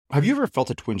Have you ever felt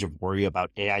a twinge of worry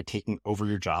about AI taking over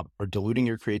your job or diluting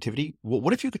your creativity? Well,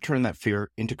 what if you could turn that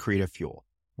fear into creative fuel?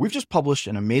 We've just published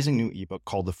an amazing new ebook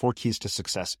called The Four Keys to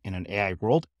Success in an AI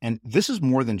World, and this is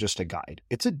more than just a guide.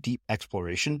 It's a deep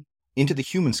exploration into the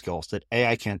human skills that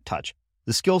AI can't touch,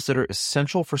 the skills that are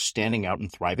essential for standing out and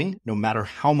thriving, no matter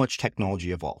how much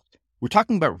technology evolves. We're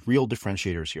talking about real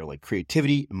differentiators here, like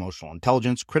creativity, emotional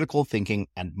intelligence, critical thinking,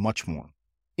 and much more.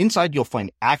 Inside, you'll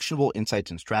find actionable insights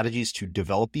and strategies to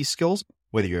develop these skills,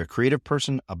 whether you're a creative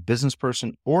person, a business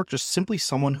person, or just simply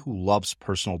someone who loves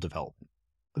personal development.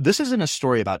 This isn't a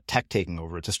story about tech taking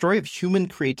over. It's a story of human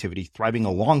creativity thriving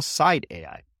alongside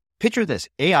AI. Picture this,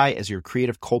 AI as your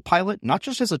creative co-pilot, not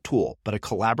just as a tool, but a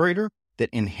collaborator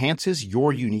that enhances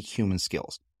your unique human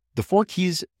skills. The Four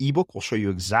Keys ebook will show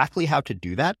you exactly how to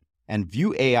do that and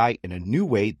view AI in a new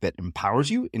way that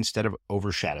empowers you instead of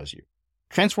overshadows you.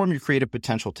 Transform your creative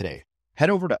potential today. Head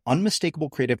over to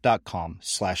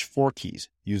unmistakablecreative.com/4keys.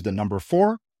 Use the number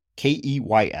 4,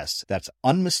 KEYS. That's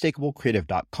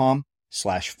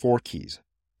unmistakablecreative.com/4keys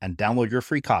and download your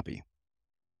free copy.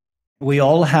 We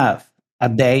all have a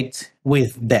date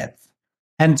with death.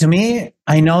 And to me,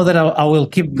 I know that I will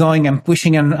keep going and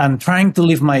pushing and trying to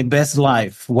live my best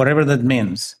life, whatever that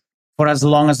means, for as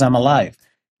long as I'm alive.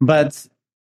 But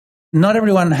not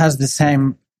everyone has the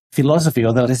same philosophy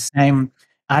or the same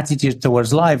attitude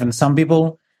towards life. And some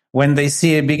people, when they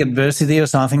see a big adversity or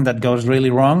something that goes really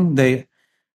wrong, they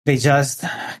just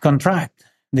contract.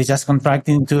 They just contract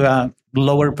into a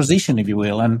lower position, if you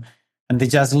will, and they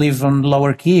just live on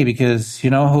lower key because,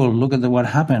 look at what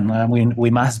happened. We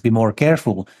must be more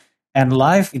careful. And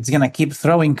life, it's going to keep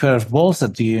throwing curveballs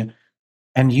at you.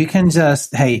 And you can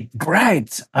just, hey,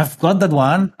 great, I've got that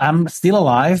one. I'm still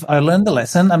alive. I learned the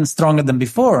lesson. I'm stronger than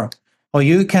before. Or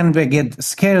you can get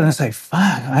scared and say, fuck,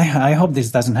 I hope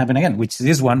this doesn't happen again, which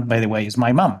this one, by the way, is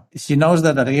my mom. She knows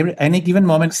that at any given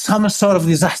moment, some sort of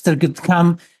disaster could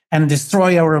come and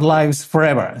destroy our lives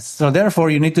forever. So therefore,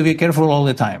 you need to be careful all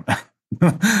the time.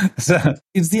 So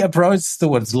it's the approach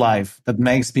towards life that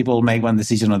makes people make one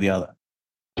decision or the other.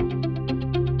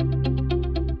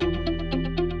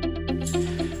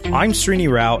 I'm Srini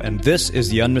Rao, and this is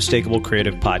the Unmistakable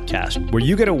Creative Podcast, where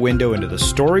you get a window into the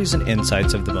stories and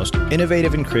insights of the most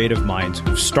innovative and creative minds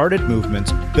who've started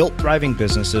movements, built thriving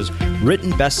businesses,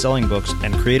 written best-selling books,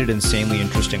 and created insanely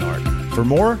interesting art. For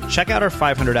more, check out our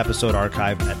 500-episode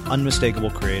archive at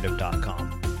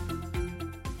unmistakablecreative.com.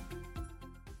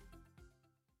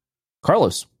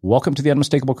 Carlos, welcome to the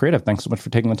Unmistakable Creative. Thanks so much for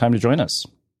taking the time to join us.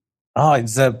 Oh,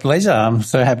 it's a pleasure. I'm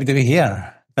so happy to be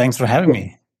here. Thanks for having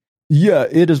me. Yeah,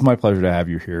 it is my pleasure to have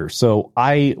you here. So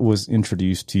I was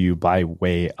introduced to you by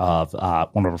way of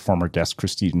one of our former guests,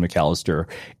 Christine McAllister.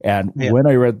 And when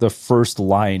I read the first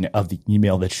line of the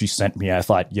email that she sent me, I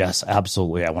thought, yes,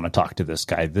 absolutely, I want to talk to this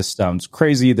guy. This sounds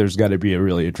crazy. There's got to be a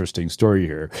really interesting story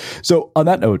here. So on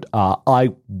that note, I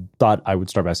thought I would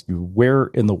start by asking you, where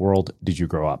in the world did you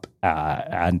grow up?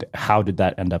 And how did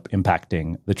that end up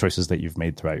impacting the choices that you've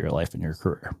made throughout your life and your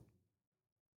career?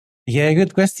 Yeah,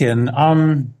 good question.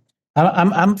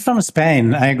 I'm from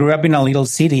Spain. I grew up in a little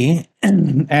city,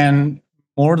 and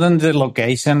more than the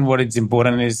location, what is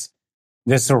important is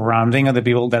the surrounding of the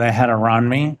people that I had around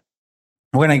me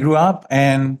when I grew up.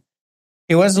 And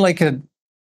it was like it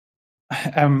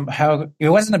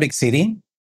wasn't a big city,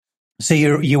 so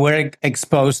you were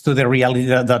exposed to the reality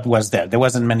that was there. There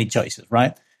wasn't many choices,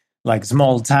 right? Like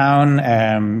small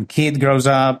town, kid grows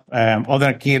up,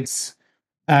 other kids.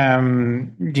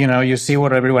 You see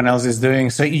what everyone else is doing.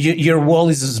 So your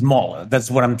world is small.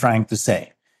 That's what I'm trying to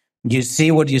say. You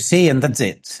see what you see, and that's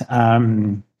it.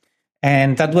 And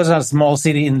that was a small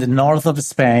city in the north of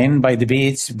Spain by the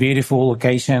beach, beautiful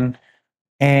location.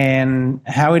 And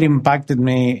how it impacted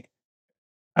me,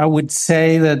 I would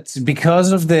say that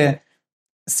because of the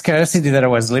scarcity that I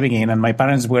was living in, and my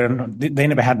parents they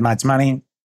never had much money.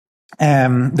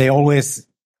 They always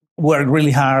worked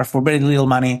really hard for very little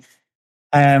money.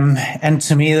 And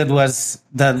to me, there was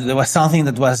something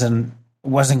that wasn't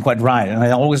quite right, and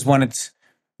I always wanted,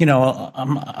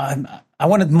 I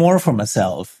wanted more for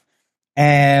myself,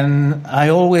 and I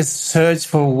always searched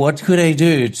for what could I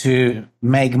do to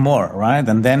make more, right?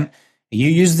 And then you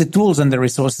use the tools and the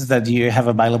resources that you have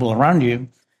available around you,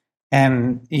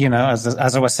 and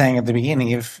as I was saying at the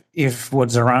beginning, if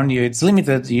what's around you it's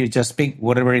limited, you just pick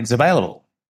whatever is available.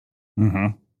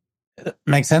 Mm-hmm.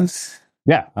 Make sense?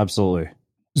 Yeah, absolutely.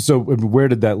 So where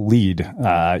did that lead,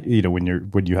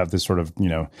 when you have this sort of,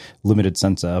 limited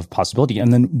sense of possibility?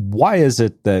 And then why is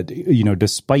it that,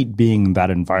 despite being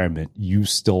that environment, you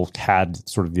still had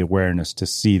sort of the awareness to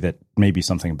see that maybe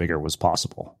something bigger was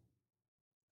possible?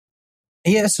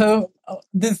 Yeah. So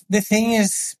the thing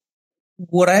is,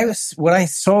 what I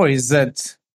saw is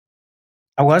that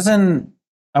I wasn't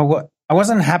I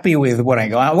wasn't happy with what I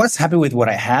got. I was happy with what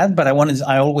I had, but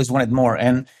I always wanted more.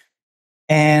 And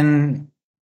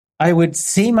I would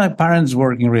see my parents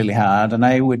working really hard, and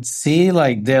I would see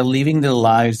like they're living their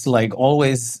lives like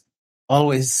always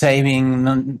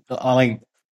saving, like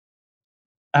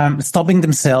stopping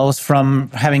themselves from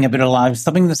having a better life,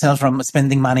 stopping themselves from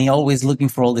spending money, always looking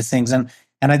for all these things. And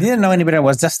I didn't know anybody. I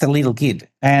was just a little kid,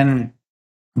 and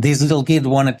this little kid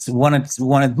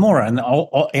wanted more, and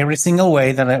every single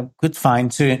way that I could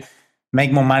find to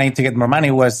make more money, to get more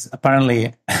money, was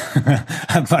apparently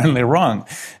apparently wrong.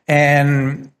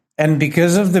 And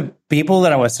because of the people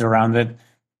that I was surrounded,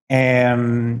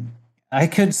 um, I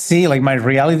could see like my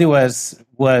reality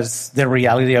was the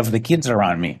reality of the kids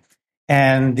around me.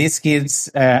 And these kids,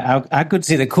 I could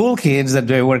see the cool kids that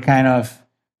they were kind of,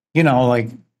 like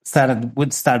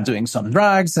would start doing some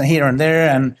drugs here and there,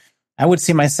 and I would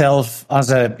see myself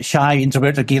as a shy,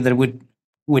 introverted kid that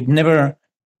would never,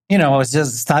 I was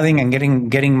just studying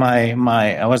and getting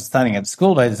my. I was studying at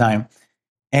school by the time,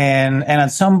 and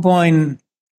at some point,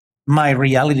 my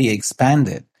reality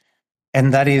expanded,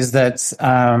 and that is that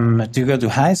to go to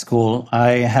high school,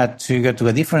 I had to go to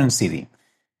a different city,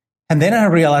 and then I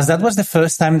realized that was the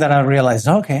first time that I realized,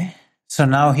 okay, so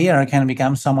now here I can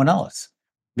become someone else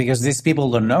because these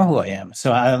people don't know who I am.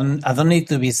 So I don't need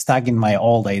to be stuck in my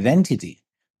old identity.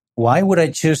 Why would I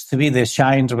choose to be the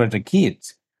shy introverted kid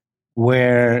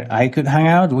where I could hang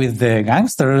out with the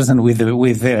gangsters and with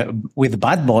the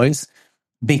bad boys,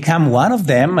 become one of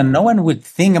them, and no one would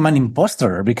think I'm an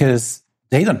imposter because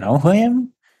they don't know who I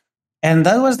am? And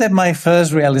that was my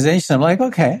first realization. I'm like,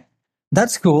 okay,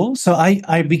 that's cool. So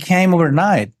I became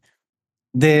overnight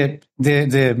the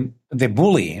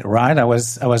bully, right? I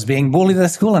was being bullied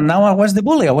at school, and now I was the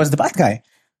bully. I was the bad guy,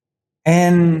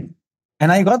 and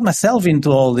I got myself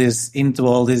into all this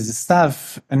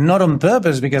stuff, and not on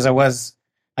purpose because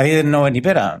I didn't know any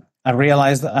better. I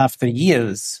realized after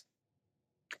years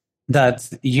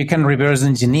that you can reverse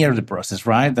engineer the process,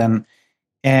 right?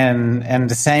 And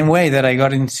the same way that I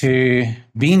got into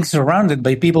being surrounded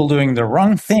by people doing the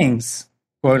wrong things,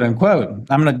 quote unquote.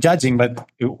 I'm not judging, but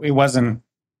it wasn't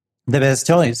the best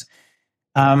choice.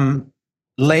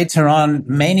 Later on,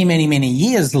 many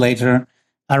years later,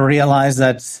 I realized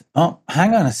that, oh,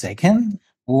 hang on a second.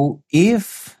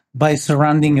 If by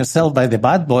surrounding yourself by the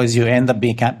bad boys, you end up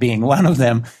being one of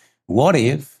them, what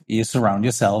if you surround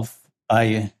yourself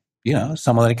by,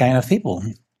 some other kind of people?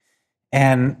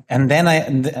 And then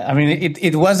I mean,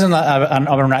 it wasn't an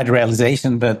overnight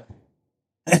realization, but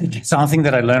something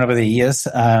that I learned over the years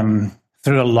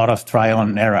through a lot of trial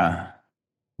and error.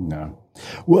 No.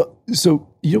 Well, so,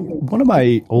 one of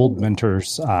my old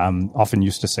mentors often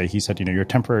used to say, he said, your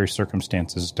temporary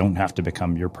circumstances don't have to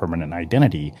become your permanent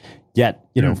identity. Yet,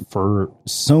 for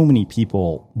so many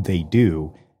people, they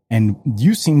do. And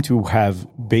you seem to have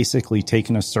basically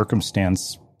taken a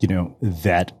circumstance,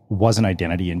 that was an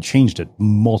identity and changed it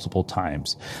multiple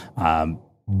times.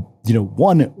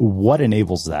 One, what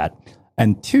enables that?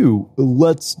 And two,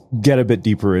 let's get a bit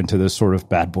deeper into this sort of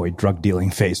bad boy drug dealing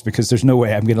phase, because there's no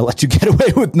way I'm going to let you get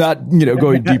away with not,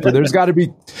 going deeper. There's got to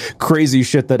be crazy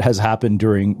shit that has happened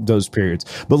during those periods.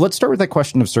 But let's start with that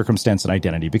question of circumstance and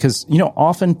identity, because,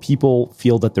 often people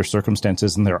feel that their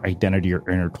circumstances and their identity are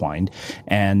intertwined.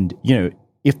 And,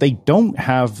 if they don't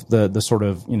have the sort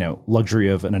of, luxury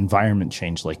of an environment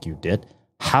change like you did,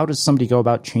 how does somebody go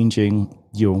about changing,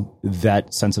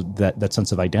 that sense of that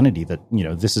sense of identity that,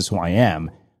 this is who I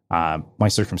am. My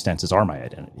circumstances are my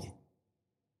identity.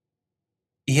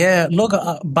 Yeah, look,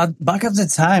 but back at the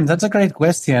time, that's a great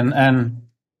question. And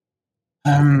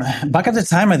back at the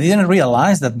time, I didn't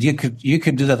realize that you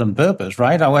could do that on purpose,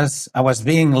 right? I was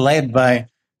being led by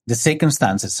the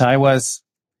circumstances. So I was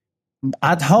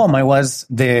at home. I was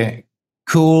the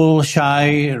cool,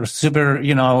 shy, super,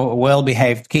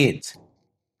 well-behaved kid.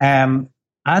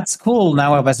 At school,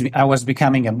 now I was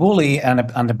becoming a bully and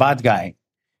a bad guy.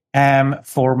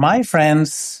 For my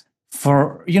friends,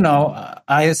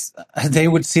 they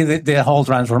would see the whole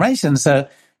transformation. So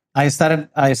I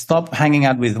stopped hanging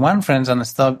out with one friend and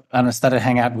I started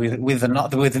hanging out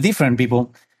with different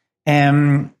people.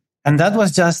 And that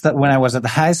was just when I was at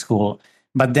high school.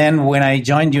 But then when I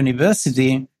joined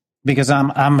university, because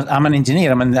I'm an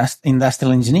engineer, I'm an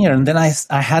industrial engineer, and then I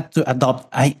had to adopt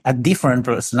a different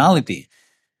personality.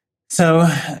 So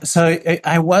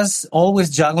I was always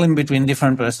juggling between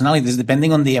different personalities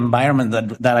depending on the environment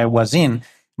that I was in,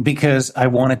 because I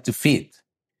wanted to fit.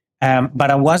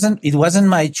 But it wasn't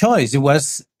my choice. It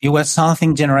was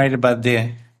something generated by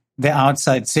the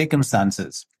outside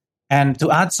circumstances. And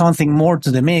to add something more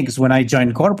to the mix, when I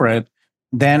joined corporate,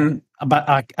 then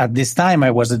at this time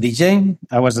I was a DJ,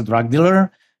 I was a drug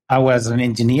dealer, I was an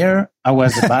engineer, I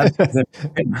was the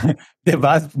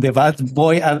bad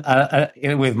boy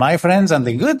with my friends, and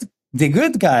the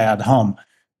good guy at home.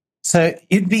 So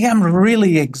it became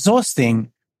really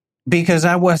exhausting because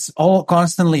I was all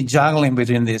constantly juggling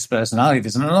between these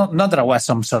personalities. Not that I was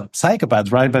some sort of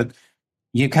psychopath, right? But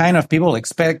people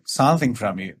expect something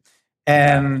from you.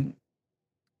 And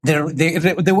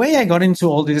the way I got into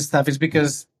all this stuff is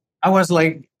because I was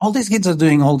like, all these kids are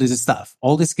doing all this stuff.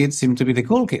 All these kids seem to be the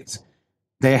cool kids.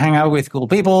 They hang out with cool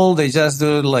people. They just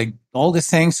do like all these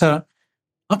things. So,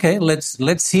 okay, let's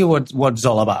see what it's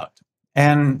all about.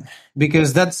 And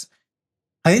because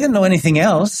I didn't know anything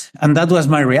else, and that was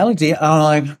my reality. I'm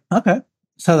like, okay,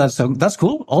 so that's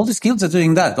cool. All these kids are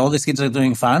doing that. All these kids are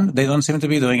doing fun. They don't seem to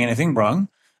be doing anything wrong,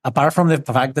 apart from the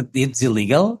fact that it's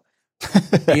illegal.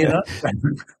 You know,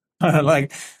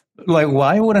 like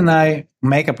why wouldn't I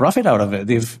make a profit out of it?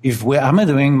 If I'm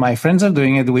doing, my friends are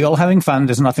doing it, we all having fun.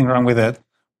 There's nothing wrong with it.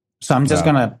 So I'm just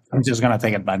gonna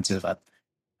take advantage of it.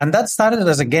 And that started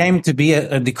as a game to be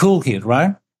the cool kid,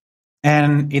 right?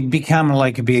 And it became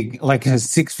like a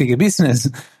 6-figure business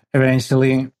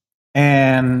eventually.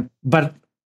 But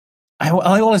I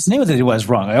always knew that it was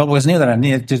wrong. I always knew that I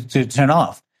needed to turn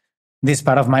off this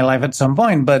part of my life at some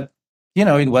point. But, you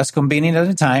know, it was convenient at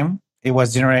the time. It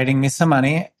was generating me some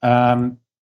money.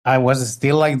 I was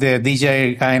still like the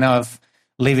DJ kind of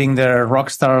living the rock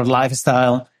star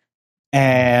lifestyle,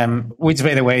 which,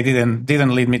 by the way,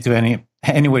 didn't lead me to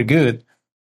anywhere good,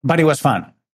 but it was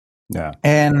fun. Yeah.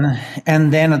 And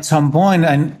then at some point,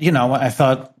 and you know, I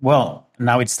thought, well,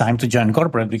 now it's time to join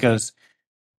corporate because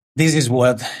this is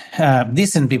what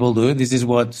decent people do. This is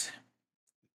what,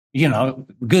 you know,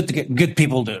 good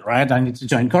people do, right? I need to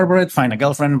join corporate, find a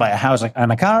girlfriend, buy a house and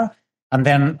a car, and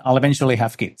then I'll eventually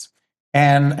have kids.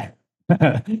 And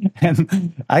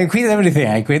and I quit everything.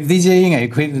 I quit DJing. I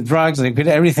quit the drugs. I quit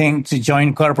everything to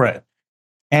join corporate.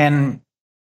 And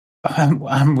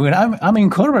when I'm in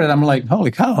corporate, I'm like,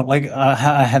 holy cow! Like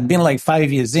I had been like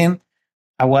 5 years in.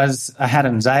 I had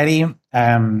anxiety.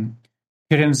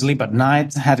 Couldn't sleep at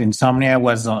night. Had insomnia.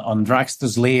 Was on drugs to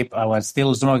sleep. I was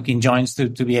still smoking joints to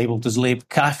be able to sleep.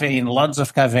 Caffeine, lots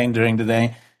of caffeine during the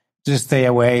day to stay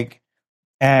awake.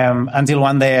 Until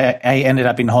one day I ended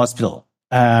up in hospital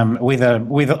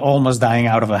with almost dying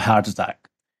out of a heart attack,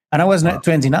 and I was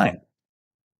 29.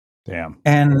 Damn.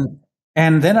 And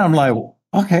then I'm like,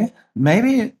 okay,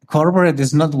 maybe corporate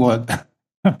is not what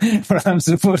I'm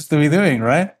supposed to be doing,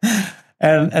 right?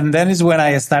 And then is when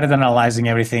I started analyzing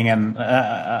everything, and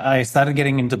I started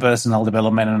getting into personal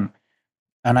development,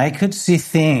 and I could see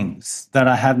things that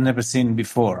I had never seen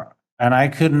before, and I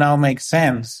could now make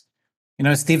sense. You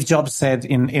know, Steve Jobs said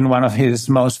in one of his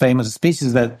most famous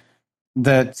speeches that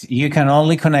you can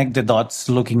only connect the dots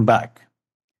looking back.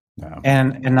 No.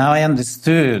 And now I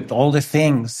understood all the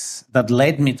things that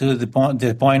led me to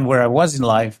the point where I was in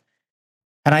life,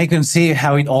 and I can see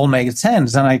how it all made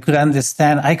sense. And I could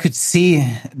understand. I could see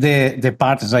the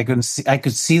patterns. I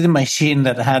could see the machine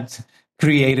that had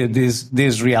created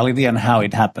this reality and how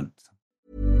it happened.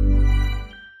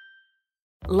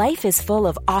 Life is full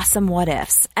of awesome what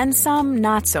ifs, and some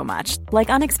not so much,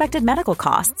 like unexpected medical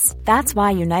costs. That's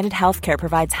why United Healthcare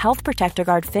provides Health Protector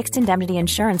Guard fixed indemnity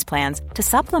insurance plans to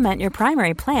supplement your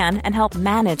primary plan and help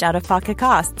manage out-of-pocket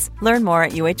costs. Learn more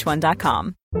at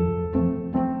uh1.com.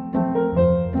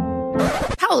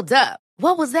 Hold up.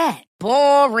 What was that?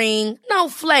 Boring. No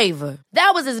flavor.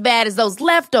 That was as bad as those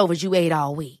leftovers you ate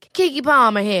all week. Keke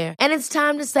Palmer here. And it's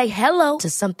time to say hello to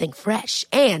something fresh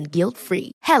and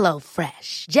guilt-free. Hello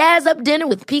Fresh. Jazz up dinner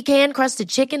with pecan-crusted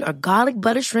chicken or garlic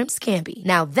butter shrimp scampi.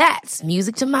 Now that's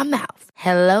music to my mouth.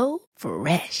 Hello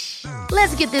Fresh.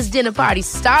 Let's get this dinner party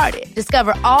started.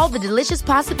 Discover all the delicious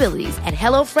possibilities at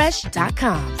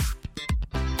HelloFresh.com.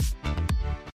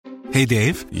 Hey,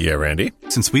 Dave. Yeah, Randy.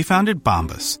 Since we founded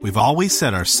Bombas, we've always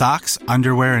said our socks,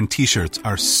 underwear, and T-shirts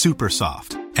are super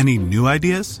soft. Any new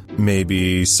ideas?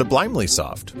 Maybe sublimely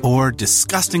soft. Or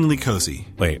disgustingly cozy.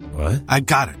 Wait, what? I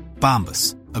got it.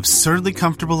 Bombas. Absurdly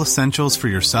comfortable essentials for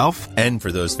yourself and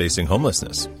for those facing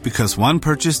homelessness. Because one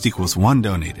purchased equals one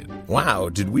donated. Wow,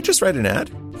 did we just write an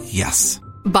ad? Yes.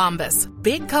 Bombas.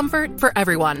 Big comfort for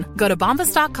everyone. Go to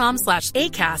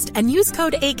bombas.com/ACAST and use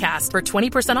code ACAST for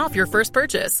 20% off your first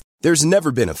purchase. There's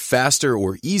never been a faster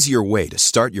or easier way to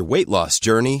start your weight loss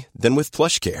journey than with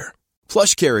PlushCare.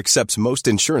 PlushCare accepts most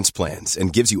insurance plans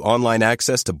and gives you online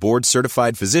access to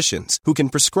board-certified physicians who can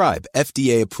prescribe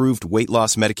FDA-approved weight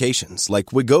loss medications like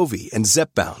Wegovy and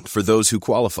Zepbound for those who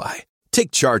qualify.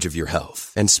 Take charge of your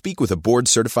health and speak with a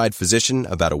board-certified physician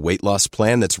about a weight loss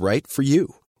plan that's right for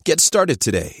you. Get started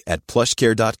today at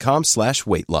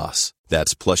plushcare.com/weight loss.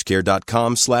 That's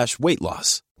plushcare.com/weight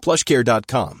loss.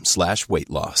 plushcare.com/weight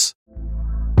loss.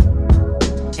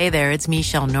 Hey there, it's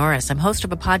Michelle Norris. I'm host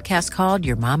of a podcast called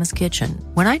Your Mama's Kitchen.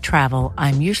 When I travel,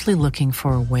 I'm usually looking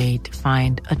for a way to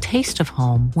find a taste of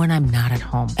home when I'm not at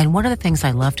home. And one of the things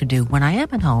I love to do when I am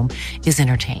at home is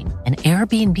entertain. And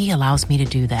Airbnb allows me to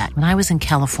do that. When I was in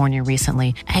California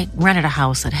recently, I rented a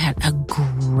house that had a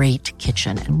great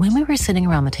kitchen. And when we were sitting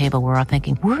around the table, we were all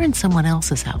thinking, we're in someone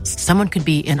else's house. Someone could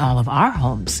be in all of our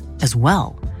homes as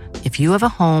well. If you have a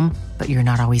home, but you're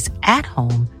not always at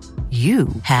home, you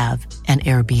have an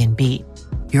Airbnb.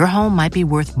 Your home might be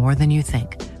worth more than you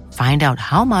think. Find out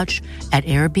how much at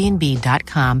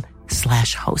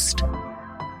airbnb.com/host.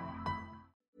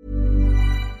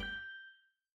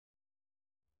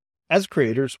 As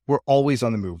creators, we're always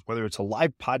on the move. Whether it's a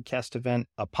live podcast event,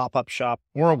 a pop-up shop,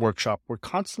 or a workshop, we're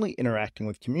constantly interacting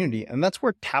with community, and that's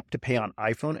where Tap to Pay on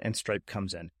iPhone and Stripe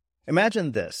comes in.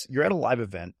 Imagine this. You're at a live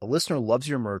event, a listener loves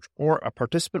your merch, or a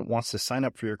participant wants to sign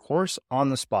up for your course on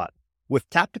the spot. With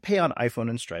Tap to Pay on iPhone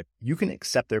and Stripe, you can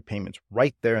accept their payments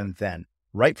right there and then,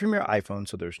 right from your iPhone,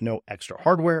 so there's no extra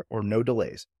hardware or no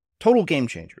delays. Total game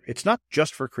changer. It's not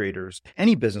just for creators.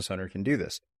 Any business owner can do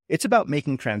this. It's about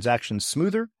making transactions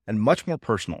smoother and much more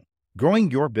personal,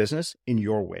 growing your business in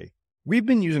your way. We've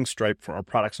been using Stripe for our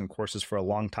products and courses for a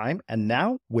long time, and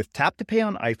now with Tap to Pay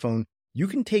on iPhone, you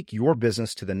can take your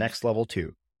business to the next level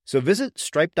too. So visit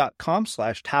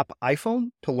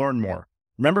stripe.com/tapiphone to learn more.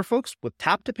 Remember, folks, with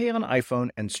Tap to Pay on iPhone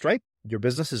and Stripe, your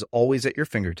business is always at your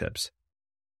fingertips.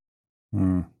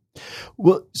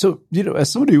 Well, so,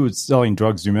 as somebody who was selling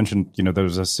drugs, you mentioned, there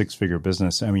was a 6-figure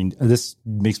business. I mean, this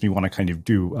makes me want to kind of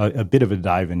do a bit of a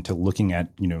dive into looking at,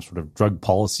 sort of drug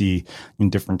policy in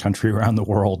different countries around the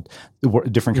world.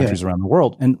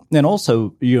 And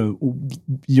also,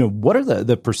 what are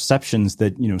the perceptions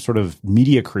that, sort of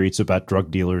media creates about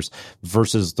drug dealers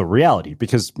versus the reality?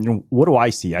 Because, what do I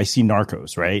see? I see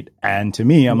Narcos, right? And to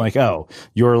me, I'm like, oh,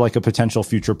 you're like a potential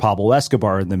future Pablo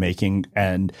Escobar in the making.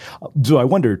 And so I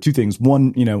wonder, two things.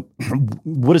 One,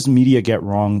 what does media get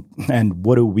wrong, and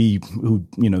what do we who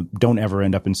don't ever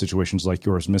end up in situations like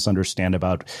yours misunderstand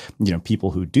about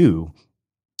people who do?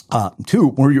 Two,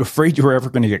 were you afraid you were ever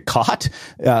going to get caught?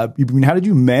 How did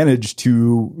you manage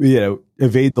to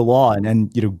evade the law and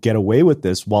get away with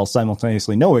this while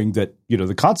simultaneously knowing that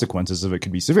the consequences of it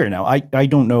could be severe? Now, I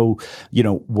don't know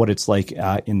what it's like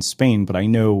in Spain, but I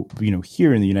know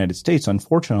here in the United States,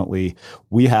 unfortunately,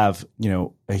 we have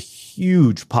a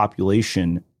huge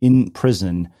population in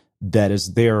prison that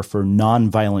is there for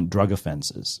nonviolent drug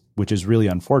offenses, which is really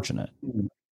unfortunate.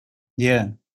 Yeah.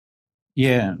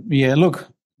 Look,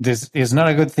 this is not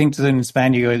a good thing to do in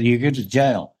Spain. You go to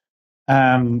jail.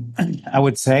 I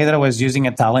would say that I was using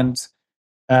a talent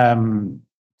to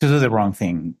do the wrong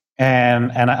thing.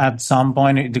 And at some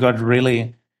point it got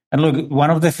really, and look,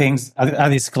 one of the things, a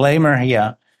disclaimer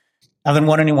here, I don't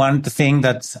want anyone to think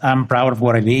that I'm proud of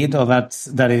what I did or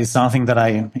that is something that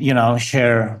I,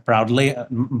 share proudly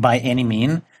by any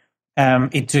mean.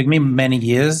 It took me many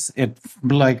years,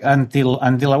 until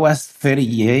I was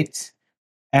 38.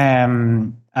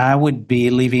 I would be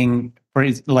living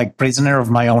prisoner of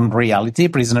my own reality,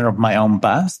 prisoner of my own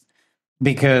past,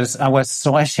 because I was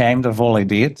so ashamed of all I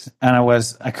did, and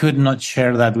I could not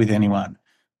share that with anyone,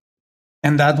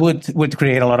 and that would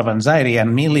create a lot of anxiety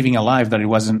and me living a life that it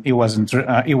wasn't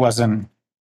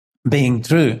being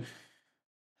true.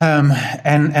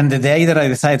 And the day that I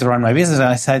decided to run my business,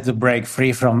 I decided to break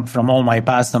free from all my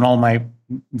past and all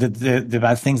the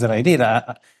bad things that I did.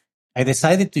 I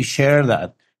decided to share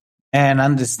that and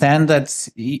understand that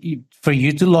for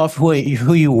you to love who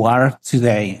you are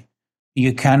today,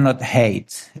 you cannot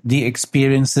hate the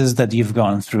experiences that you've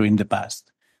gone through in the past.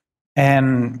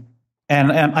 And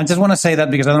I just want to say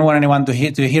that because I don't want anyone to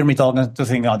hear me talk and to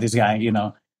think, oh, this guy,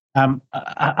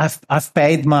 I've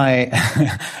paid my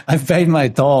I've paid my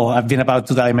toll. I've been about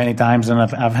to die many times, and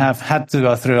I've had to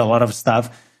go through a lot of stuff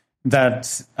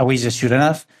that we just shouldn't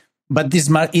have. But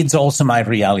it's also my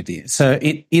reality. So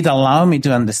it allowed me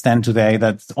to understand today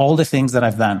that all the things that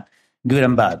I've done, good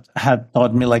and bad, had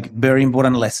taught me very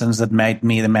important lessons that made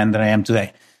me the man that I am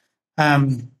today.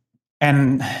 And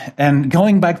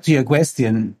going back to your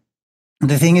question,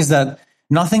 the thing is that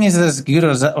nothing is as good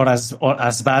or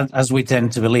as bad as we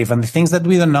tend to believe. And the things that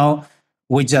we don't know,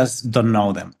 we just don't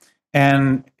know them.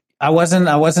 And I wasn't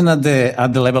at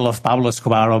the level of Pablo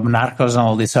Escobar or Narcos and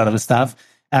all this sort of stuff.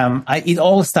 It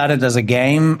all started as a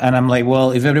game, and I'm like,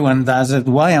 well, if everyone does it,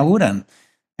 why I wouldn't?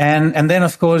 And then,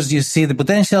 of course, you see the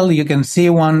potential. You can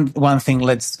see one thing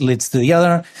leads to the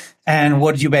other. And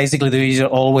what you basically do is you're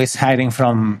always hiding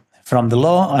from the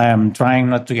law, trying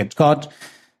not to get caught,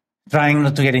 trying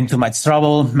not to get into much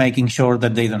trouble, making sure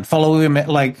that they don't follow you.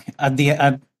 Like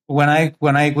when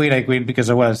I quit because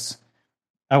I was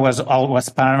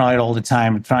paranoid all the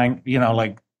time, trying,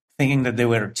 like thinking that they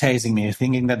were chasing me,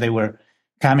 thinking that they were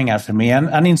coming after me.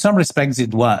 And in some respects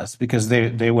it was, because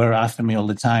they were after me all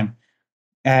the time.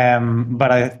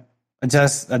 But I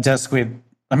just quit.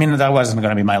 I mean, that wasn't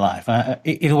going to be my life.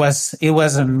 It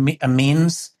was a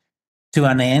means to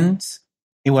an end.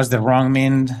 It was the wrong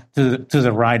means to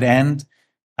the right end.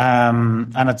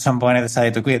 And at some point I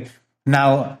decided to quit.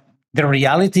 Now, the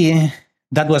reality,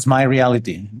 that was my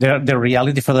reality. The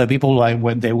reality for the people, like,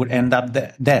 when they would end up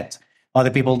dead,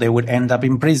 other people, they would end up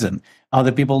in prison,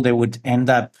 other people, they would end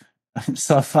up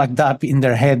so fucked up in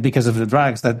their head because of the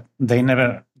drugs that they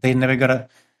never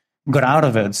got out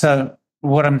of it. So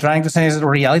what I'm trying to say is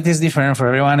reality is different for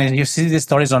everyone. And you see these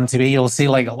stories on TV, you'll see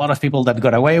like a lot of people that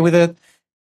got away with it,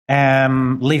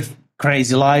 live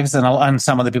crazy lives, and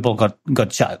some of the people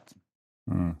got shot.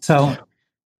 So,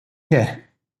 yeah.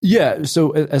 Yeah.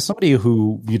 So as somebody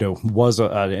who, was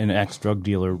an ex-drug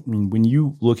dealer, I mean, when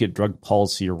you look at drug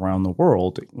policy around the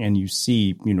world and you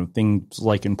see, things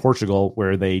like in Portugal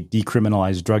where they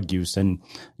decriminalize drug use and,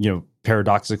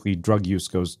 paradoxically drug use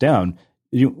goes down,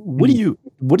 what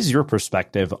is your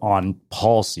perspective on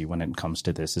policy when it comes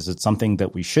to this? Is it something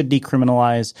that we should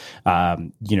decriminalize?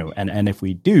 And if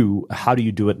we do, how do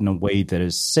you do it in a way that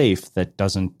is safe, that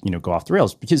doesn't, go off the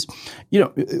rails? Because,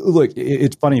 look,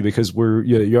 it's funny because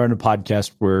you're on a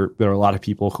podcast where there are a lot of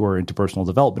people who are into personal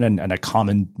development, and a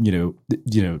common,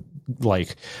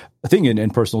 like a thing in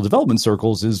personal development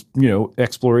circles is,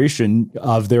 exploration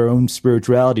of their own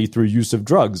spirituality through use of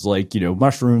drugs, like,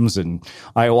 mushrooms and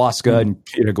ayahuasca and,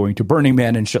 going to Burning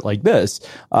Man and shit like this.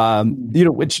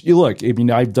 Which, look, I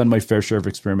mean, I've done my fair share of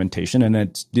experimentation and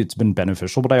it's been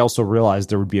beneficial, but I also realized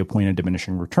there would be a point of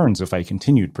diminishing returns if I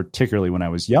continued, particularly when I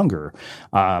was younger.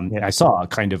 I saw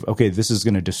kind of, okay, this is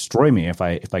going to destroy me if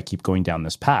I keep going down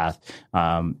this path.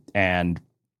 And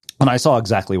I saw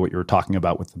exactly what you were talking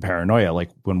about with the paranoia. Like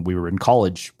when we were in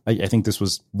college, I think this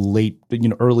was early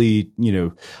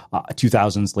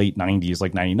 2000s, late 90s,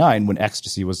 like 99, when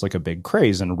ecstasy was like a big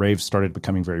craze and raves started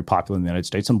becoming very popular in the United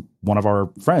States. And one of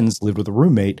our friends lived with a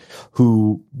roommate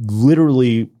who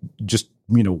literally just,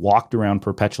 walked around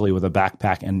perpetually with a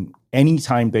backpack. And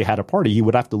anytime they had a party, he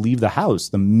would have to leave the house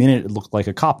the minute it looked like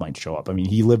a cop might show up. I mean,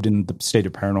 he lived in the state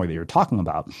of paranoia that you're talking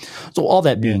about. So all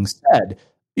that being said,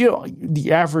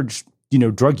 the average,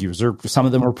 drug user, some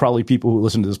of them are probably people who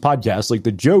listen to this podcast. Like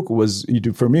the joke was,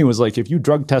 for me, was like, if you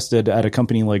drug tested at a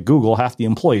company like Google, half the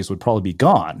employees would probably be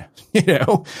gone,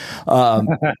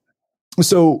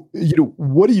 So,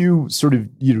 what do you sort of,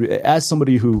 as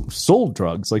somebody who sold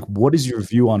drugs, like what is your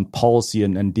view on policy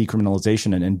and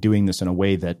decriminalization and doing this in a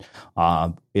way that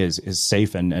is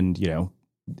safe and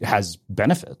has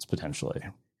benefits potentially?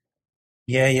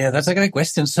 Yeah, that's a great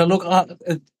question. So look,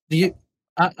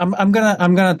 I'm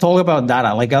gonna talk about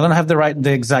data. Like I don't have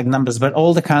the exact numbers, but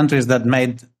all the countries that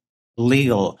made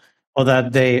legal or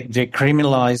that they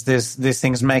criminalized these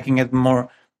things, making it more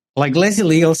like less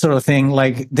illegal sort of thing,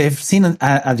 like they've seen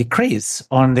a decrease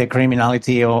on the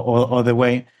criminality or the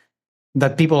way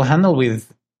that people deal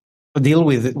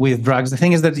with drugs. The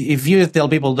thing is that if you tell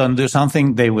people don't do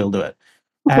something, they will do it.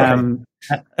 Right.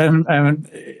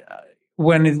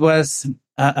 When it was,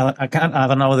 I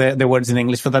don't know the words in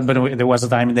English for that, but there was a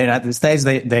time in the United States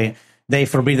they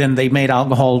made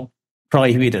alcohol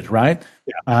prohibited, right?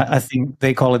 Yeah. I think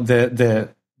they call it the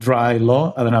dry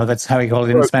law. I don't know. That's how we call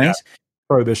it in Spanish.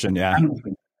 Prohibition, yeah.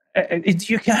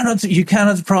 You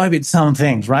cannot prohibit some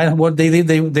things, right? What they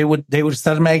did, they would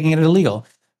start making it illegal.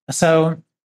 So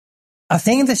I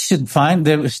think there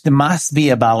must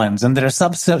be a balance, and there are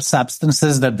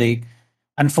substances that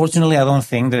unfortunately, I don't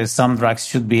think that some drugs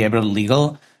should be ever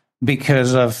legal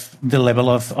because of the level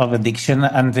of addiction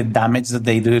and the damage that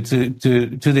they do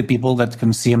to the people that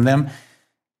consume them.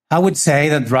 I would say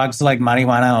that drugs like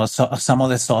marijuana or some of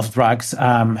the soft drugs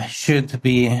should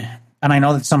be, and I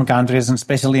know that some countries, and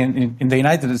especially in the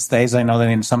United States, I know that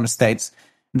in some states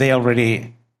they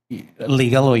already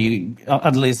legal, or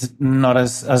at least not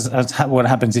as what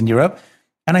happens in Europe.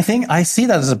 And I see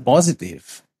that as a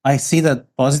positive. I see that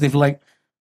positive, like,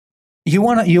 you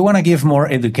want to give more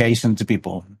education to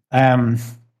people.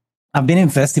 I've been in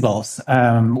festivals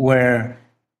where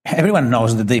everyone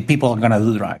knows that the people are going to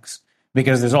do drugs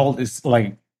because there's all this,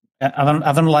 like,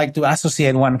 I don't like to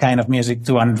associate one kind of music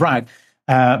to one drug.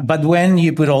 But when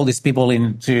you put all these people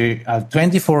into a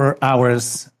 24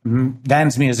 hours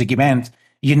dance music event,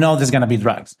 you know there's going to be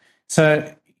drugs.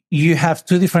 So you have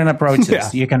two different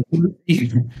approaches. Yeah.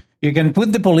 You can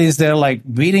put the police there, like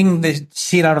beating the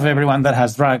shit out of everyone that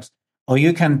has drugs, or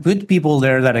you can put people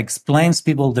there that explains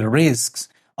people the risks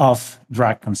of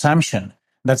drug consumption.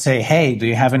 That say, hey, do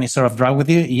you have any sort of drug with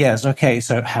you? Yes. Okay.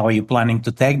 So how are you planning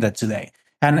to take that today?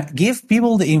 And give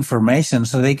people the information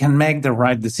so they can make the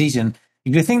right decision.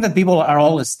 If you think that people are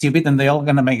all stupid and they're all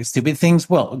going to make stupid things,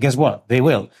 well, guess what? They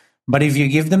will. But if you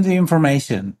give them the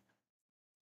information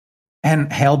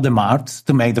and help them out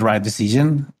to make the right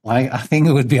decision, like, I think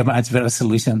it would be a much better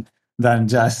solution than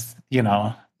just,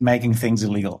 making things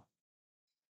illegal.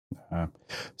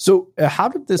 So how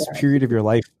did this period of your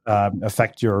life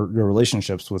affect your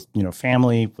relationships with,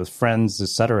 family, with friends, et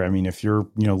cetera? I mean, if you're,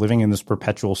 living in this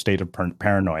perpetual state of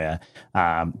paranoia,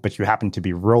 but you happen to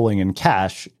be rolling in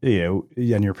cash, and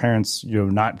your parents,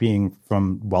 not being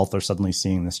from wealth are suddenly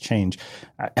seeing this change.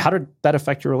 How did that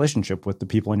affect your relationship with the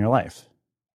people in your life?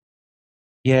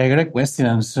 Yeah, great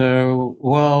question. So,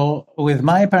 well, with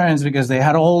my parents, because they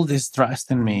had all this trust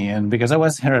in me and because I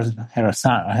was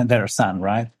their son,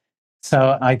 right?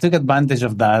 So I took advantage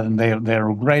of that, and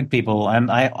they're great people. And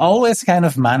I always kind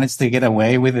of managed to get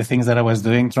away with the things that I was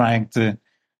doing, trying to,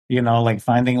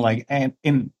 finding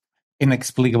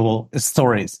inexplicable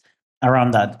stories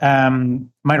around that.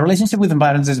 My relationship with my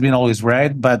parents has been always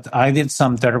great, but I did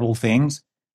some terrible things.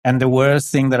 And the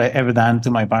worst thing that I ever done to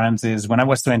my parents is when I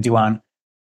was 21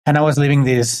 and I was living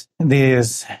this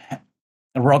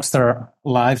rockstar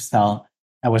lifestyle.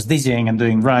 I was DJing and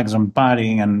doing drugs and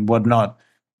partying and whatnot.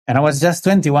 And I was just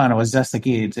 21. I was just a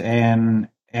kid. And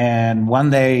one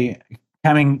day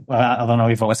I don't know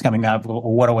if I was coming up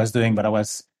or what I was doing, but I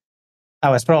was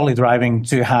probably driving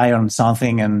too high on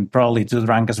something and probably too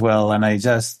drunk as well. And I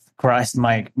just crashed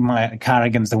my car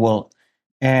against the wall.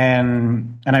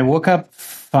 And I woke up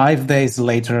 5 days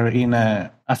later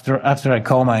after a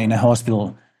coma in a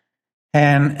hospital.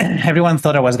 And everyone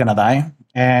thought I was going to die.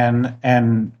 And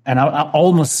I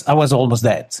was almost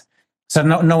dead. So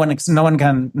no one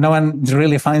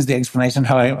really finds the explanation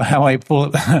how I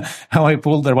pulled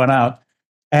that one out,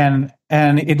 and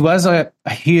it was a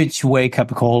huge wake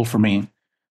up call for me,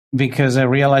 because I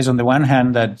realized on the one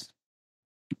hand that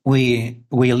we're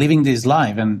living this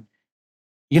life, and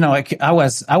I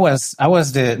was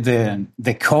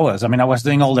the cause. I mean, I was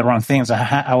doing all the wrong things.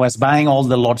 I was buying all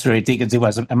the lottery tickets. It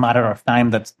was a matter of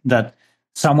time that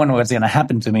someone was going to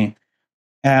happen to me.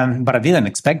 But I didn't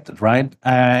expect it, right?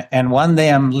 And one day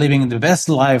I'm living the best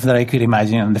life that I could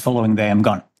imagine, and the following day I'm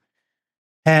gone.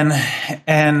 And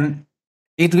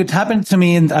it could happen to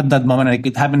me at that moment. It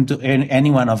could happen to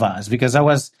any one of us, because I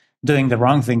was doing the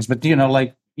wrong things. But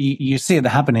you see it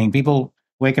happening. People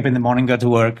wake up in the morning, go to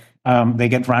work, they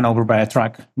get run over by a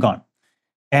truck, gone.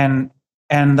 And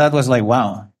that was like,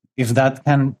 wow, if that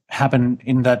can happen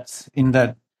in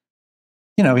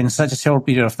such a short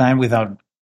period of time without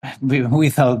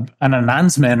an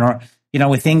announcement, or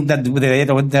we think that the day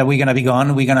that we're going to be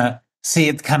gone, we're going to see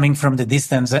it coming from the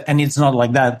distance, and it's not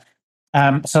like that.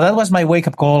 So that was my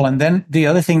wake-up call. And then the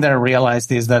other thing that I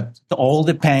realized is that all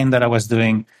the pain that I was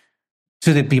doing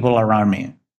to the people around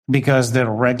me, because the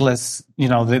reckless,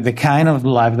 the kind of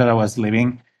life that I was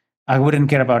living, I wouldn't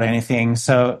care about anything.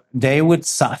 So they would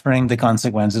suffering the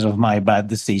consequences of my bad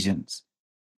decisions.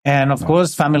 And of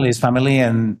course, family is family,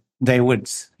 and they would,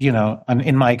 and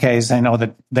in my case, I know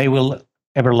that they will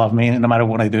ever love me no matter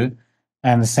what I do,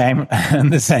 and the same.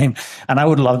 And I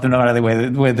would love them no matter the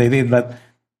way they did, but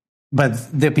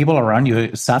the people around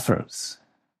you suffers,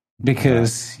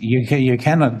 because you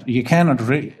cannot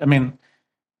really, I mean,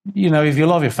 if you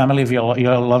love your family, if you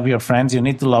love your friends, you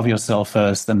need to love yourself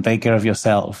first and take care of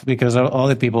yourself, because all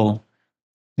the people,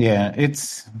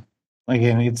 it's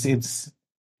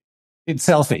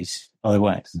selfish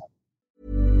otherwise.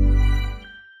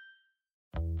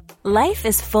 Life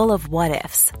is full of what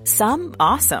ifs. Some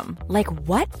awesome, like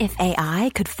what if AI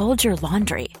could fold your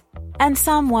laundry? And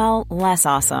some, well, less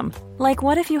awesome, like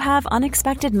what if you have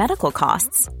unexpected medical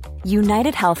costs?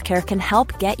 United Healthcare can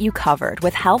help get you covered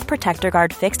with Health Protector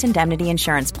Guard fixed indemnity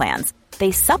insurance plans.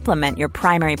 They supplement your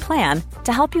primary plan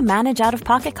to help you manage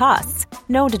out-of-pocket costs.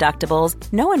 No deductibles,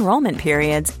 no enrollment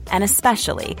periods, and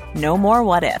especially no more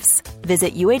what-ifs.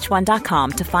 Visit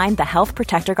uh1.com to find the Health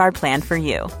Protector Guard plan for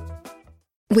you.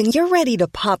 When you're ready to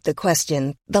pop the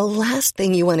question, the last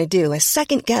thing you want to do is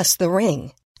second-guess the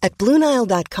ring. At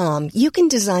BlueNile.com, you can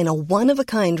design a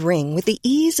one-of-a-kind ring with the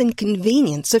ease and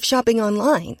convenience of shopping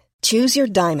online. Choose your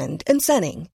diamond and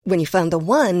setting. When you find the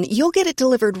one, you'll get it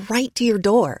delivered right to your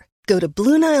door. Go to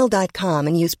BlueNile.com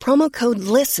and use promo code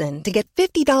LISTEN to get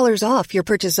 $50 off your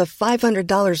purchase of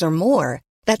 $500 or more.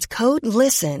 That's code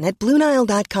LISTEN at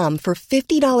BlueNile.com for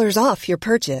 $50 off your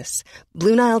purchase.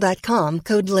 BlueNile.com,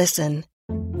 code LISTEN.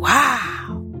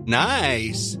 Wow.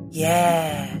 Nice.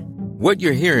 Yeah. What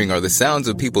you're hearing are the sounds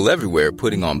of people everywhere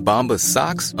putting on Bombas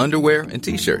socks, underwear, and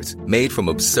T-shirts made from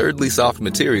absurdly soft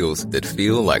materials that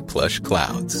feel like plush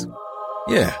clouds.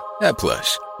 Yeah, that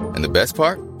plush. And the best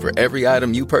part? For every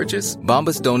item you purchase,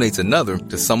 Bombas donates another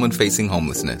to someone facing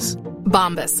homelessness.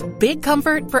 Bombas. Big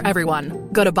comfort for everyone.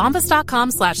 Go to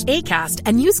bombas.com/ACAST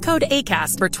and use code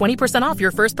ACAST for 20% off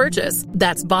your first purchase.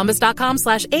 That's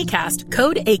bombas.com/ACAST.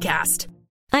 Code ACAST.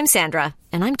 I'm Sandra,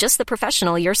 and I'm just the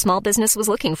professional your small business was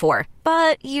looking for.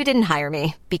 But you didn't hire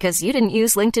me because you didn't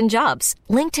use LinkedIn Jobs.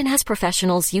 LinkedIn has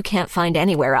professionals you can't find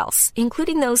anywhere else,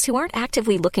 including those who aren't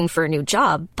actively looking for a new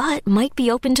job, but might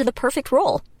be open to the perfect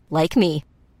role, like me.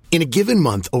 In a given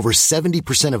month, over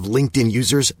 70% of LinkedIn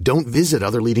users don't visit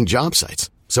other leading job sites.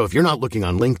 So if you're not looking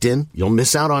on LinkedIn, you'll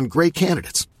miss out on great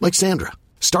candidates like Sandra.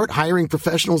 Start hiring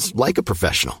professionals like a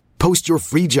professional. Post your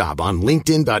free job on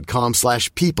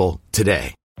linkedin.com/people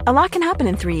today. A lot can happen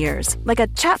in 3 years, like a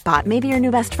chatbot may be your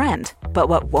new best friend. But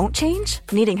what won't change?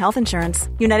 Needing health insurance.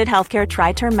 United Healthcare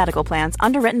Tri-Term Medical Plans,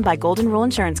 underwritten by Golden Rule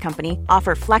Insurance Company,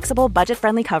 offer flexible,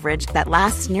 budget-friendly coverage that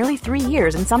lasts nearly 3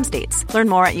 years in some states. Learn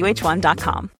more at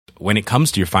UH1.com. When it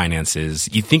comes to your finances,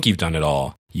 you think you've done it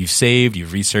all. You've saved,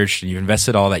 you've researched, and you've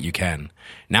invested all that you can.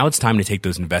 Now it's time to take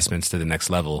those investments to the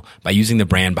next level by using the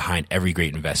brand behind every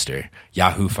great investor,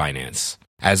 Yahoo Finance.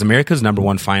 As America's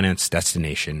 #1 finance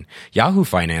destination, Yahoo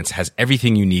Finance has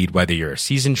everything you need, whether you're a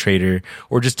seasoned trader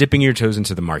or just dipping your toes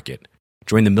into the market.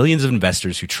 Join the millions of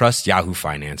investors who trust Yahoo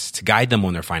Finance to guide them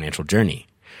on their financial journey.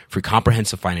 For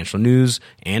comprehensive financial news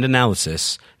and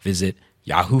analysis, visit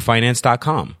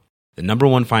yahoofinance.com, the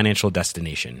 #1 financial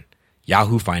destination,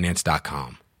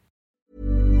 yahoofinance.com.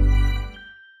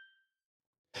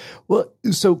 Well,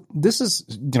 so this is,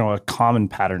 a common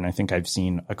pattern I think I've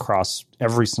seen across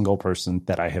every single person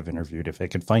that I have interviewed. If I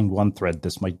could find one thread,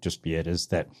 this might just be it, is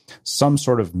that some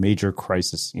sort of major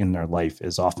crisis in their life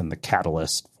is often the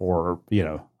catalyst for,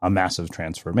 a massive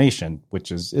transformation,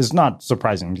 which is not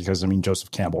surprising because,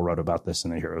 Joseph Campbell wrote about this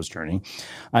in The Hero's Journey.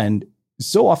 And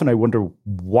so often I wonder,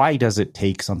 why does it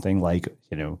take something like,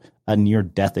 a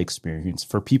near-death experience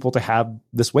for people to have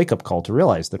this wake-up call to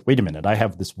realize that, wait a minute, I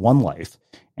have this one life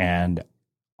and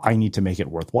I need to make it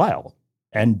worthwhile.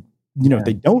 And,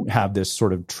 they don't have this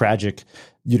sort of tragic,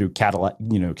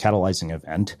 catalyzing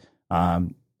event.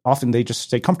 Often they just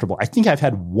stay comfortable. I think I've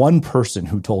had one person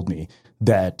who told me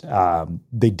that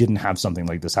they didn't have something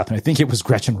like this happen. I think it was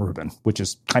Gretchen Rubin, which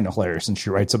is kind of hilarious, and she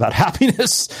writes about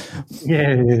happiness.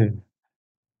 Yeah.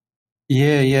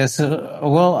 So,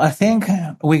 well, I think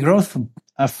we grow through,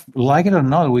 like it or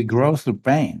not, we grow through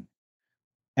pain.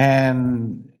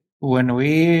 And when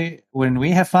we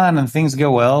have fun and things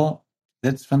go well,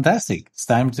 that's fantastic. It's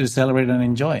time to celebrate and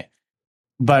enjoy.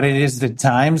 But it is the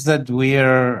times that we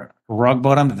are rock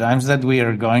bottom, the times that we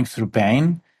are going through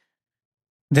pain.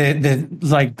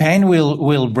 The pain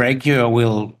will break you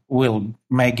or will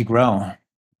make you grow.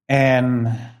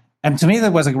 And to me,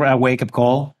 that was a wake up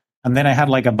call. And then I had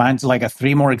a bunch,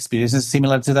 3 more experiences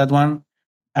similar to that one,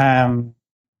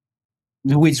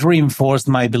 which reinforced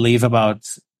my belief about,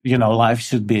 life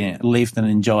should be lived and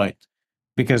enjoyed,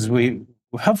 because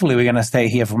hopefully we're going to stay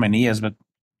here for many years, but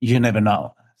you never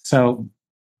know. So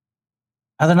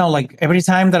I don't know, every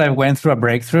time that I went through a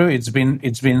breakthrough, it's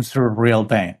been through real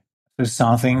pain. There's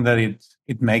something that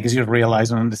it makes you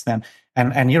realize and understand.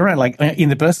 And you're right, in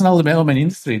the personal development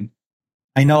industry,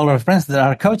 I know a lot of friends that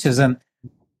are coaches, and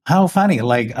how funny!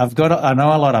 I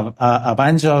know a lot of a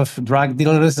bunch of drug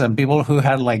dealers and people who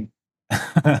had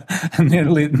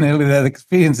nearly that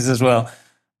experiences as well,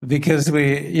 because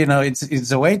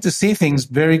it's a way to see things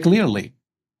very clearly.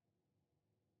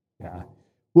 Yeah.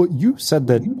 Well, you said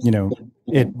that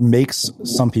it makes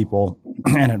some people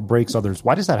and it breaks others.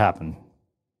 Why does that happen?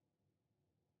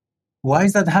 Why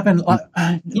does that happen?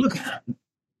 Look,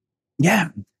 yeah,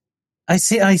 I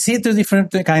see 2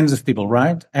 different kinds of people,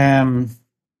 right?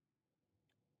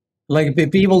 The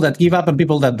people that give up and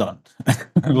people that don't.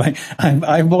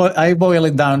 I boil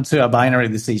it down to a binary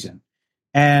decision.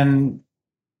 And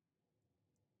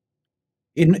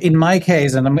in my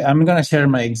case, and I'm going to share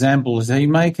my examples.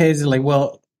 In my case,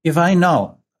 if I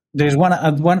know, there's one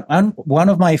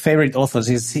of my favorite authors.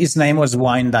 His name was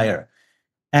Wayne Dyer,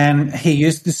 and he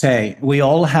used to say, "We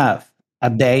all have a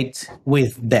date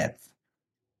with death."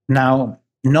 Now,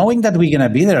 knowing that we're going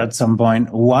to be there at some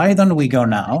point, why don't we go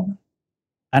now?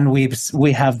 and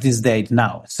we have this date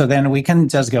now. So then we can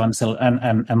just go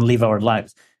and live our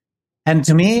lives. And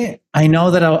to me, I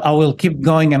know that I will keep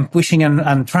going and pushing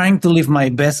and trying to live my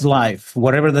best life,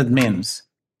 whatever that means,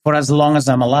 for as long as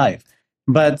I'm alive.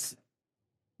 But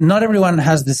not everyone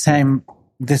has the same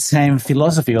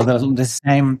philosophy or the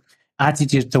same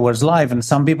attitude towards life. And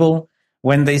some people,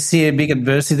 when they see a big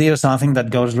adversity or something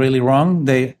that goes really wrong,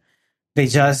 they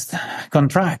just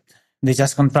contract. They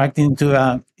just contract into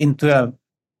a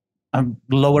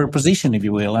lower position, if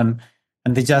you will, and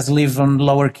they just live on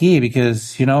lower key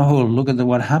because look at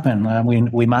what happened.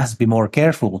 We must be more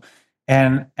careful,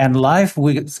 and life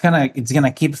it's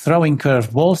gonna keep throwing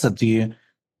curveballs at you,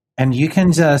 and you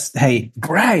can just, hey,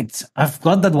 great, I've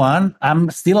got that one. I'm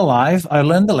still alive. I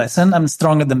learned the lesson. I'm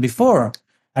stronger than before,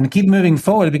 and keep moving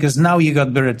forward because now you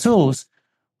got better tools.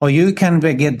 Or you can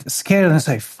get scared and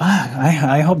say, fuck,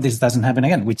 I hope this doesn't happen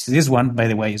again, which this one, by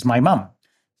the way, is my mom.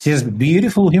 She's a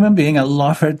beautiful human being. I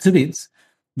love her to bits.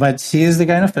 But she is the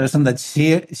kind of person that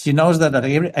she knows that at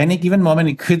any given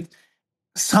moment,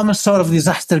 some sort of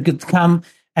disaster could come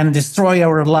and destroy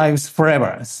our lives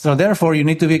forever. So therefore, you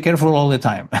need to be careful all the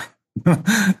time. I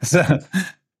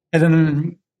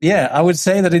would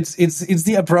say that it's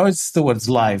the approach towards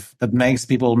life that makes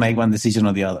people make one decision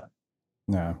or the other.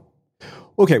 Yeah.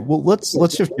 Okay, well, let's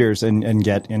shift gears and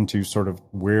get into sort of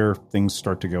where things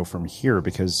start to go from here,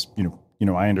 because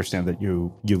I understand that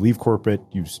you leave corporate,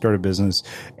 you start a business,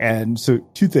 and so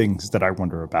two things that I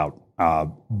wonder about.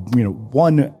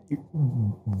 One,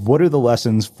 what are the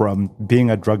lessons from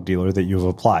being a drug dealer that you've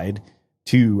applied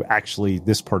to actually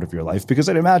this part of your life? Because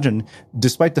I'd imagine,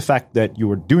 despite the fact that you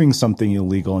were doing something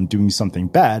illegal and doing something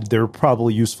bad, there are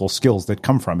probably useful skills that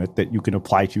come from it that you can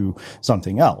apply to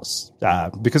something else.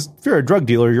 Because if you're a drug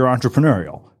dealer, you're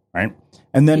entrepreneurial, right?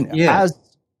 And then as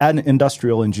an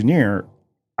industrial engineer,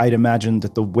 I'd imagine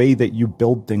that the way that you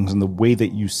build things and the way that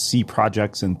you see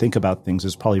projects and think about things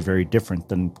is probably very different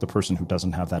than the person who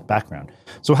doesn't have that background.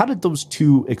 So how did those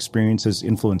two experiences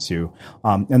influence you?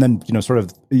 And then,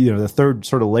 the third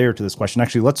sort of layer to this question,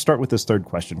 actually, let's start with this third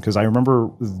question, because I remember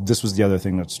this was the other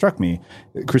thing that struck me.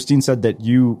 Christine said that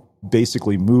you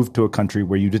basically moved to a country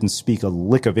where you didn't speak a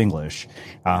lick of English.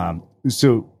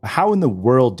 So how in the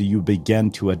world do you begin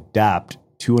to adapt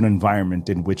to an environment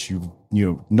in which you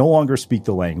no longer speak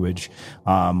the language,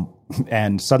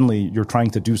 and suddenly you're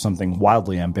trying to do something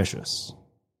wildly ambitious?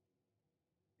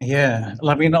 Yeah,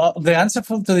 the answer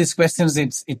to these questions, I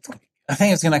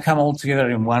think it's going to come all together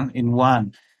in one.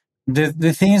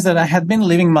 The thing is that I had been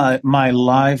living my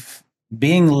life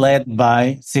being led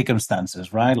by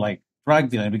circumstances, right? Like drug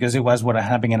dealing, because it was what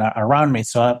happened around me.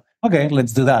 So, okay,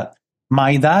 let's do that.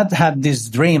 My dad had this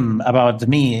dream about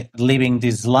me living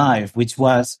this life, which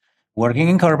was working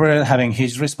in corporate, having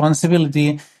huge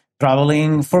responsibility,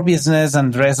 traveling for business,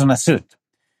 and dress on a suit.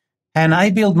 And I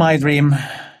built my dream,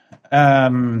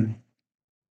 buying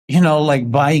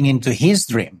into his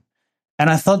dream. And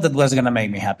I thought that was going to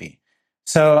make me happy.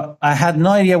 So I had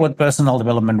no idea what personal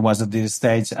development was at this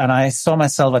stage. And I saw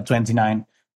myself at 29,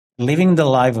 living the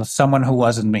life of someone who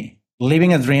wasn't me,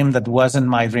 living a dream that wasn't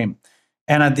my dream.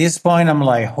 And at this point, I'm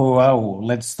like, oh, wow,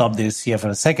 let's stop this here for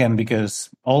a second, because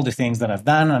all the things that I've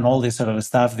done and all this sort of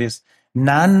stuff,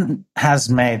 none has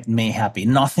made me happy.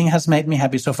 Nothing has made me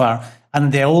happy so far.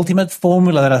 And the ultimate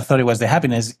formula that I thought it was the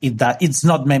happiness, it's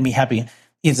not made me happy.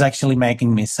 It's actually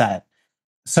making me sad.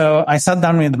 So I sat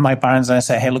down with my parents and I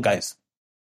said, hey, look, guys,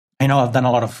 I know I've done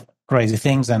a lot of crazy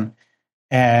things. And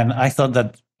I thought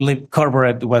that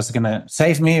corporate was going to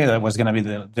save me. That was going to be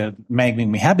the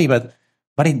making me happy, but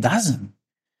it doesn't.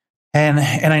 And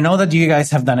I know that you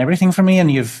guys have done everything for me,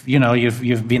 and you've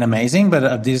been amazing. But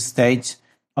at this stage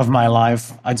of my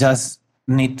life, I just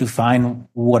need to find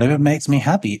whatever makes me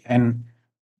happy, and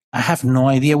I have no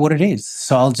idea what it is.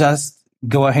 So I'll just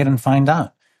go ahead and find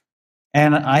out.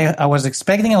 And I was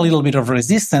expecting a little bit of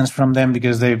resistance from them,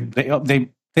 because they're the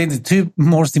two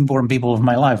most important people of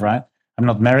my life, right? I'm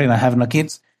not married, I have no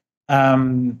kids.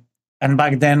 And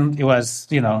back then it was,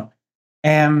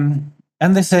 and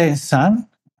they say, son,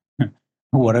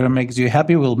 whatever makes you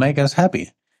happy will make us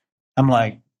happy. I'm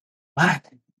like, what?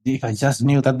 If I just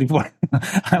knew that before,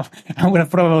 I would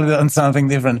have probably done something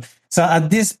different. So at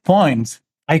this point,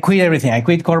 I quit everything. I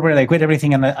quit corporate. I quit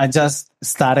everything, and I just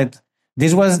started.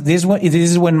 This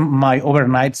is when my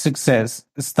overnight success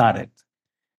started,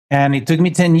 and it took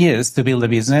me 10 years to build a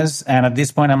business. And at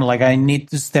this point, I'm like, I need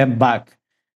to step back.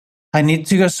 I need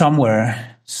to go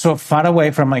somewhere so far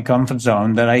away from my comfort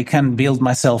zone that I can build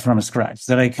myself from scratch,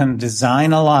 that I can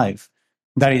design a life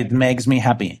that it makes me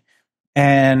happy.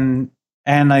 And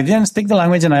I didn't speak the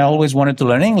language, and I always wanted to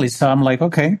learn English. So I'm like,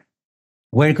 okay,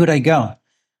 where could I go?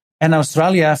 And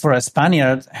Australia, for a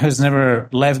Spaniard who's never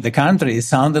left the country,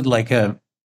 sounded like a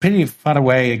pretty far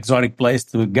away, exotic place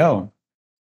to go.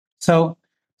 So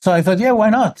I thought, yeah,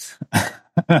 why not?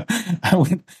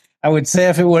 I would say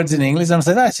a few words in English and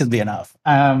say that should be enough.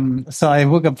 So I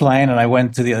booked a plane and I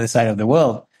went to the other side of the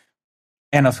world.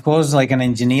 And of course, like an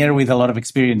engineer with a lot of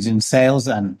experience in sales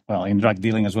and, well, in drug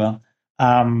dealing as well.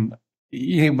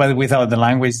 But without the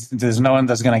language, there's no one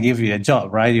that's going to give you a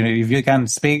job, right? If you can't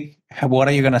speak, what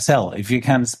are you going to sell? If you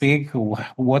can't speak,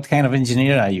 what kind of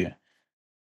engineer are you?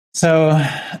 So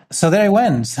there I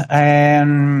went.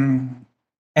 And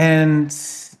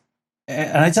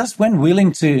I just went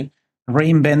willing to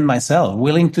reinvent myself,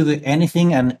 willing to do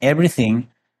anything and everything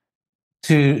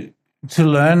to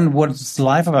learn what's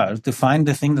life about, to find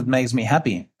the thing that makes me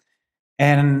happy.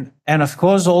 And of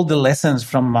course, all the lessons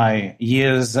from my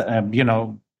years,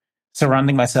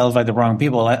 surrounding myself by the wrong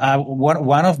people.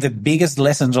 One of the biggest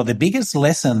lessons, or the biggest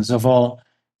lessons of all,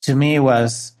 to me,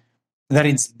 was that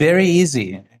it's very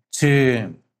easy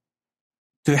to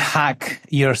hack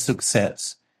your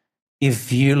success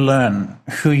if you learn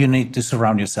who you need to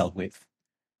surround yourself with.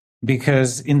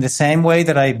 Because in the same way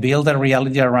that I built a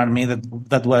reality around me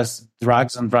that was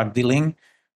drugs and drug dealing,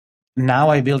 now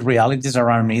I build realities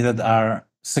around me that are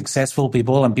successful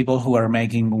people and people who are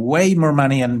making way more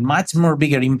money and much more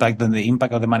bigger impact than the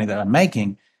impact of the money that I'm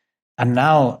making. And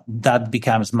now that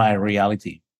becomes my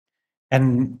reality.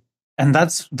 And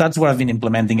that's what I've been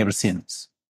implementing ever since.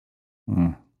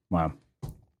 Wow.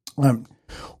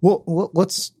 Well,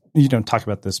 let's talk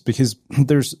about this, because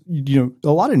there's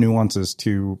a lot of nuances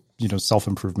to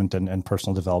self-improvement and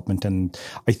personal development. And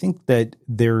I think that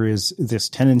there is this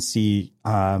tendency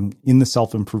in the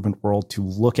self-improvement world to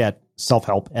look at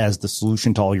self-help as the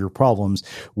solution to all your problems,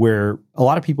 where a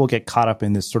lot of people get caught up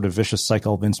in this sort of vicious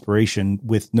cycle of inspiration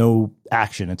with no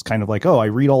action. It's kind of like, oh, I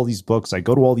read all these books, I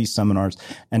go to all these seminars,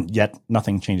 and yet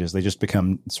nothing changes. They just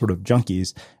become sort of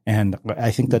junkies. And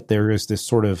I think that there is this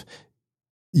sort of,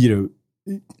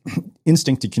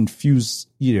 instinct to confuse,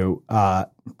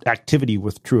 activity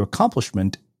with true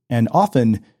accomplishment. And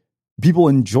often people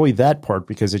enjoy that part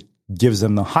because it gives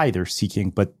them the high they're seeking,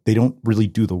 but they don't really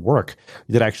do the work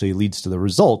that actually leads to the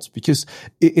results. Because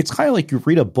it's kind of like you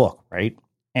read a book, right?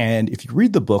 And if you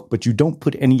read the book, but you don't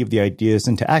put any of the ideas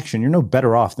into action, you're no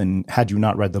better off than had you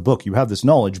not read the book. You have this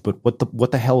knowledge, but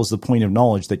what the hell is the point of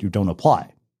knowledge that you don't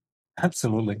apply?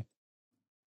 Absolutely.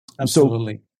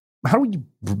 So how do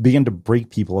we begin to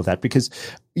break people of that? Because,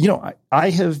 I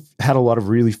have had a lot of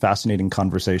really fascinating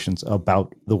conversations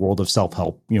about the world of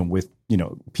self-help, with,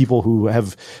 people who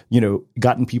have,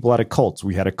 gotten people out of cults.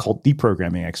 We had a cult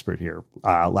deprogramming expert here.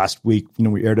 Last week,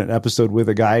 we aired an episode with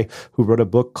a guy who wrote a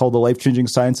book called The Life-Changing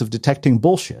Science of Detecting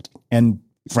Bullshit. And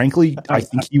frankly, I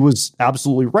think he was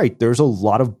absolutely right. There's a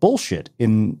lot of bullshit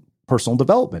in personal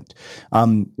development,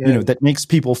 that makes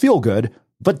people feel good,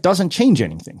 but doesn't change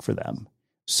anything for them.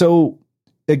 So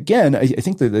again, I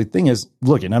think that the thing is,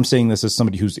 look, and I'm saying this as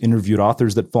somebody who's interviewed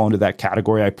authors that fall into that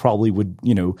category. I probably would,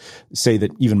 say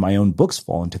that even my own books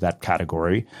fall into that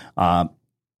category.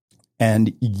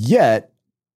 And yet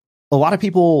a lot of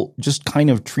people just kind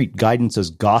of treat guidance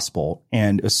as gospel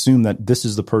and assume that this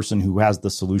is the person who has the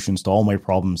solutions to all my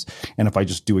problems. And if I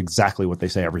just do exactly what they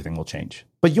say, everything will change.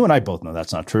 But you and I both know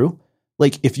that's not true.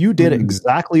 Like, if you did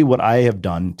exactly what I have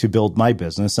done to build my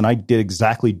business, and I did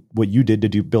exactly what you did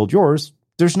to build yours,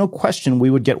 there's no question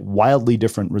we would get wildly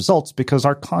different results because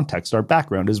our context, our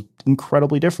background is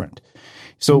incredibly different.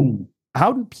 So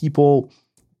how do people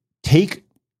take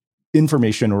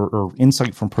information or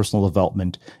insight from personal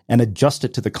development and adjust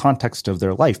it to the context of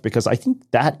their life? Because I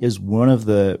think that is one of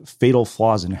the fatal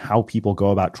flaws in how people go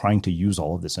about trying to use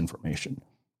all of this information.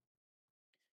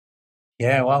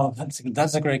 Yeah, well,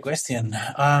 that's a great question.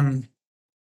 I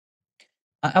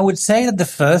would say that the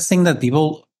first thing that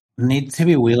people need to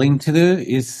be willing to do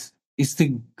is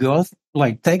to go,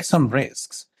 take some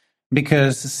risks.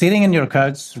 Because sitting in your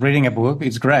couch reading a book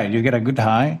is great. You get a good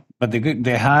high, but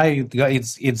the high,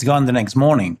 it's gone the next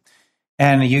morning,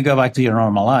 and you go back to your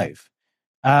normal life.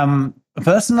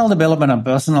 Personal development and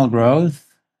personal growth,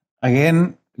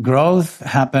 again, growth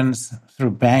happens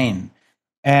through pain.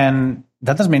 And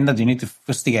that doesn't mean that you need to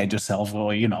fustigate yourself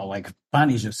or,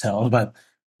 punish yourself. But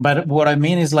what I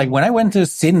mean is, when I went to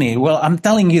Sydney, well, I'm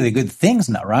telling you the good things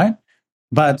now, right?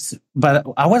 But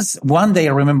I was I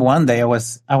remember one day I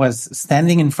was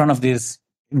standing in front of this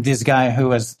guy I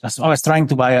was trying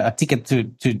to buy a ticket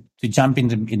to jump in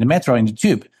the metro, in the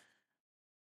tube.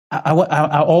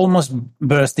 I almost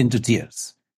burst into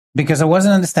tears because I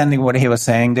wasn't understanding what he was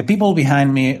saying. The people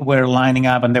behind me were lining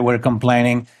up and they were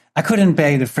complaining. I couldn't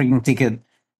pay the freaking ticket.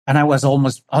 and I was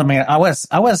almost, I mean, I was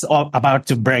about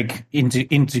to break into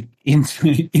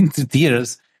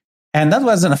tears. And that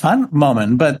wasn't a fun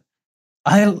moment, but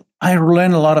I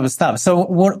learned a lot of stuff. So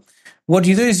what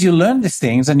you do is you learn these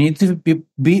things, and you need to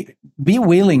be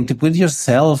willing to put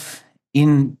yourself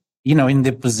in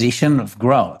the position of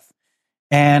growth.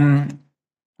 And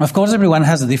of course, everyone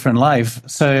has a different life,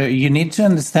 so you need to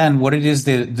understand what it is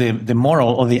the moral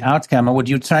or the outcome, or what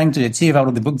you're trying to achieve out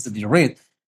of the books that you read,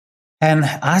 and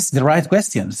ask the right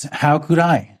questions. How could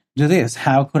I do this?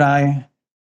 How could I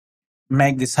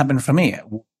make this happen for me?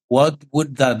 What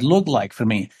would that look like for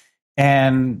me?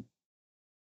 And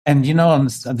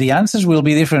the answers will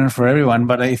be different for everyone,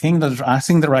 but I think that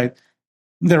asking the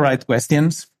right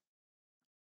questions,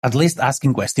 at least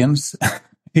asking questions,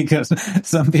 because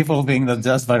some people think that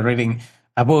just by reading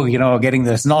a book, getting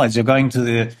this knowledge, or going to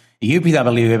the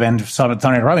UPW event of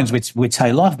Tony Robbins, which I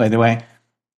love, by the way,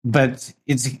 but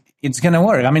it's going to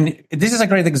work. I mean, this is a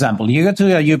great example. You go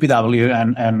to a UPW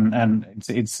and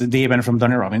it's the event from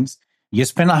Tony Robbins. You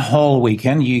spend a whole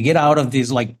weekend. You get out of this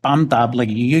like pumped up, like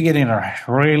you get in a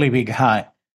really big high.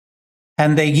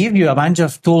 And they give you a bunch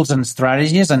of tools and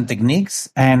strategies and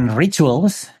techniques and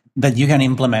rituals that you can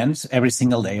implement every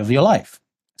single day of your life.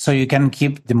 So you can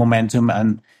keep the momentum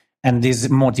and this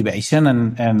motivation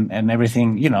and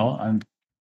everything, and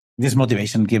this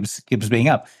motivation keeps being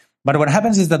up. But what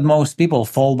happens is that most people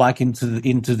fall back into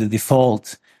the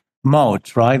default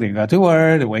mode, right? They go to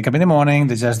work, they wake up in the morning,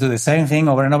 they just do the same thing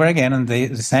over and over again, and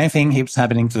the same thing keeps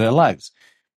happening to their lives.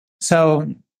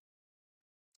 So,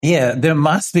 yeah, there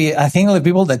must be, I think the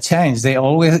people that change, they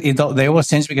always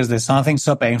change because there's something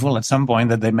so painful at some point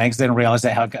that makes them realize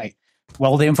that, okay,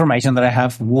 well, the information that I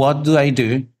have, what do I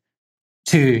do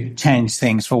to change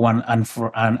things for once and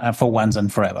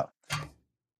forever?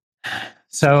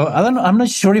 So I don't know. I'm not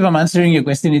sure if I'm answering your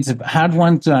question. It's a hard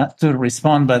one to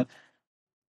respond,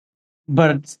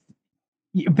 but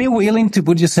be willing to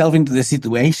put yourself into the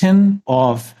situation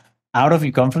of out of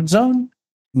your comfort zone,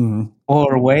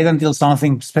 or wait until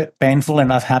something painful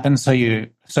enough happens so you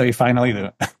finally do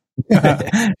it. Yeah,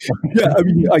 I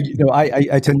mean,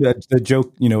 I tend to, the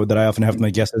joke that I often have with my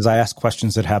guests is I ask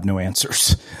questions that have no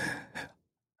answers.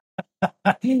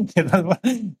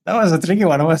 That was a tricky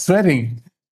one. I was sweating.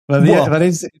 But yeah, but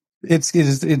it's true.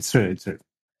 It's true.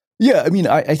 Yeah, I mean,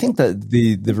 I think that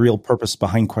the real purpose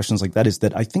behind questions like that is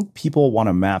that I think people want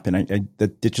a map, and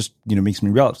that it just makes me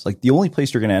realize, like, the only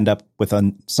place you're going to end up with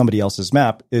on somebody else's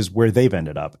map is where they've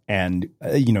ended up, and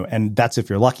and that's if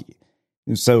you're lucky.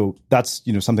 So that's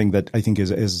something that I think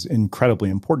is incredibly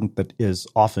important, that is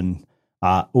often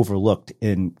overlooked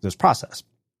in this process.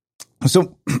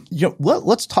 So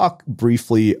let's talk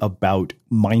briefly about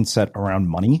mindset around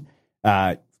money.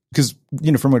 Because,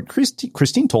 from what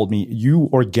Christine told me, you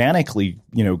organically,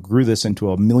 grew this into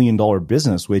 $1 million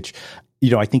business, which,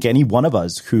 I think any one of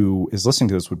us who is listening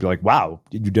to this would be like, wow,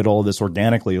 you did all of this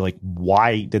organically. Like,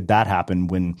 why did that happen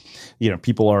when,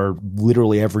 people are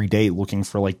literally every day looking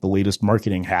for like the latest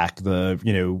marketing hack,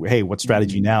 hey, what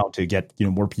strategy now to get,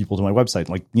 more people to my website?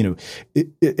 Like,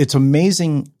 it's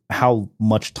amazing how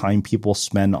much time people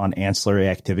spend on ancillary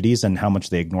activities and how much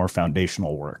they ignore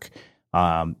foundational work.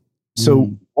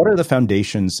 So what are the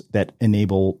foundations that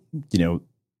enable,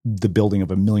 the building of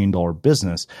 $1 million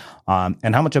business?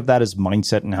 And how much of that is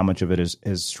mindset and how much of it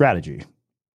is strategy?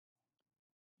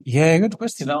 Yeah, good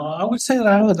question. I would say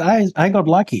that I got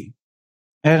lucky.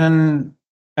 And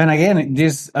again,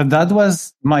 that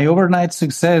was my overnight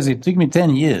success. It took me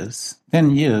 10 years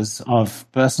of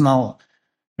personal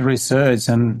research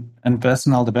and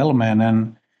personal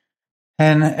development.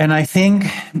 And I think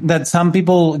that some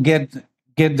people get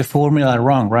the formula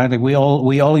wrong, right? Like we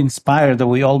all inspired, or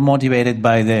we all motivated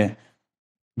by the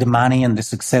money and the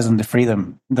success and the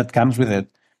freedom that comes with it.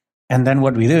 And then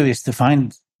what we do is to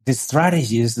find the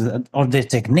strategies or the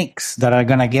techniques that are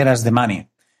going to get us the money.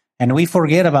 And we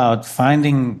forget about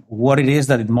finding what it is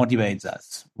that it motivates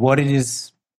us, what it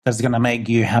is that's going to make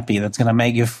you happy, that's going to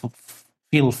make you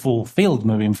feel fulfilled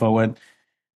moving forward.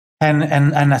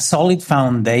 And a solid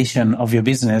foundation of your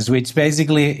business, which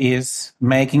basically is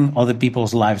making other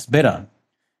people's lives better.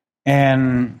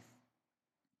 And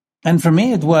for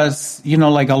me, it was,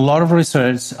 like a lot of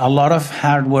research, a lot of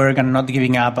hard work, and not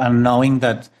giving up, and knowing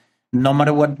that no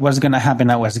matter what was going to happen,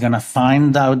 I was going to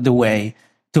find out the way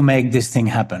to make this thing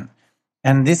happen.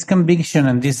 And this conviction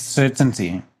and this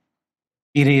certainty,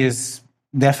 it is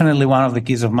definitely one of the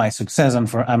keys of my success and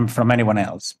from anyone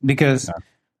else. Because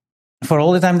for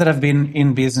all the time that I've been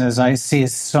in business, I see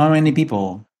so many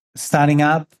people starting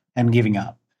up and giving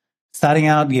up, starting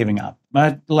out, giving up.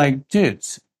 But like,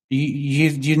 dudes,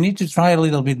 you need to try a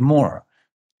little bit more.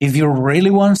 if you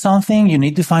really want something, you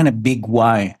need to find a big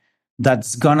why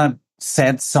that's gonna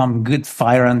set some good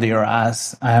fire under your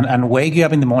ass and wake you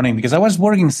up in the morning. Because I was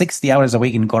working 60 hours a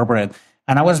week in corporate,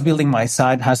 and I was building my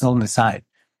side hustle on the side.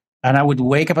 And I would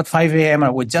wake up at 5 a.m.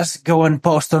 I would just go and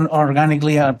post on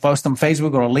organically, post on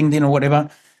Facebook or LinkedIn or whatever.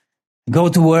 Go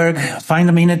to work, find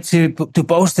a minute to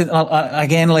post it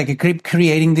again, like keep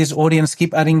creating this audience,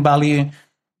 keep adding value.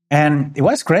 And it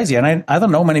was crazy. And I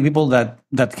don't know many people that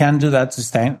can do that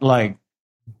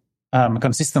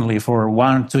consistently for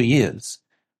 1-2 years.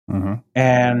 Mm-hmm.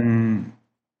 And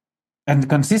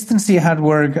consistency, hard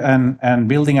work, and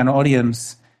building an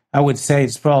audience, I would say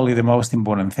it's probably the most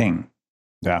important thing.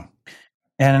 Yeah.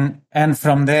 And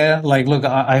from there, like, look,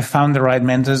 I found the right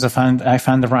mentors, I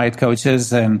found the right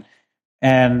coaches, and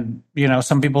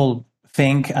some people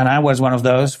think, and I was one of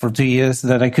those for 2 years,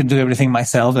 that I could do everything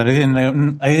myself, that I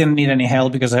didn't need any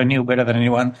help because I knew better than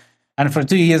anyone. And for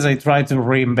 2 years, I tried to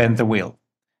reinvent the wheel.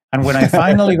 And when I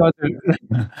finally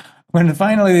when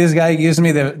finally this guy gives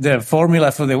me the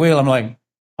formula for the wheel, I'm like,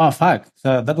 oh fuck,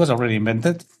 so that was already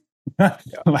invented.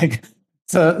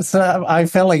 So I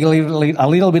felt like a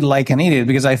little bit like an idiot,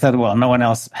 because I thought, well, no one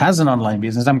else has an online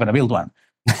business, I'm going to build one.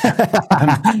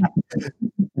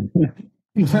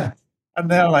 And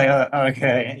they're like,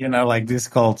 okay, like this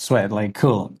cold sweat, like,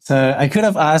 cool. So I could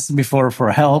have asked before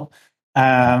for help.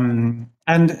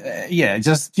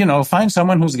 Just, find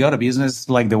someone who's got a business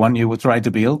like the one you would try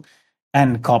to build,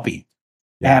 and copy.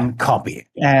 And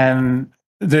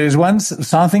there's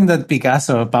something that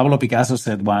Pablo Picasso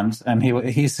said once, and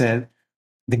he said,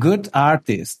 the good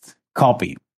artist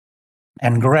copy,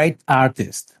 and great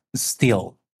artist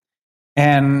steal.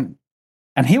 And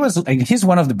he's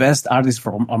one of the best artists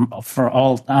from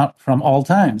all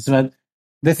times. But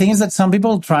the thing is that some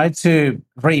people try to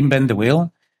reinvent the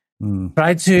wheel.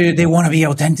 They want to be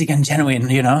authentic and genuine,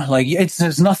 like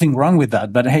there's nothing wrong with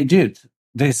that. But hey, dude,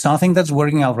 there's something that's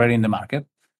working already in the market.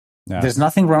 Yeah. There's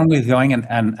nothing wrong with going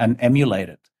and emulate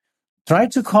it. Try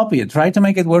to copy it. Try to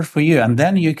make it work for you, and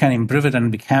then you can improve it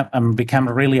and become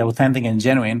really authentic and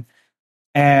genuine.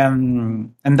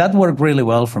 And that worked really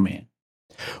well for me.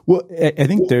 Well, I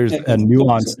think there's a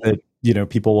nuance that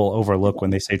people will overlook when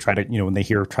they say try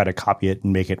to copy it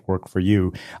and make it work for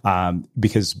you,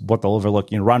 because what they'll overlook.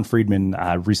 Ron Friedman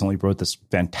recently wrote this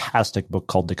fantastic book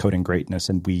called Decoding Greatness,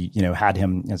 and we had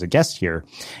him as a guest here,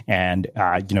 and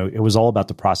it was all about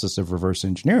the process of reverse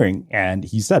engineering. And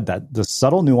he said that the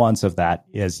subtle nuance of that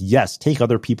is, yes, take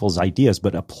other people's ideas,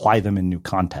 but apply them in new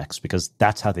contexts, because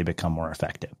that's how they become more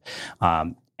effective.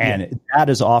 And that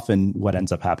is often what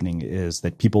ends up happening, is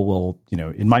that people will,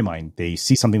 in my mind, they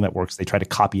see something that works, they try to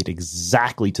copy it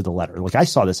exactly to the letter. Like I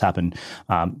saw this happen.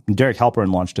 Derek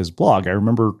Halperin launched his blog. I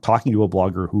remember talking to a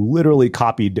blogger who literally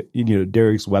copied,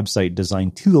 Derek's website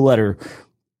design to the letter,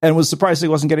 and was surprised he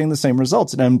wasn't getting the same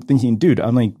results. And I'm thinking, dude,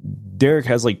 Derek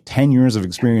has like 10 years of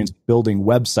experience building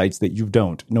websites that you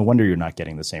don't. No wonder you're not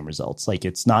getting the same results. Like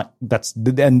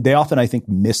and they often, I think,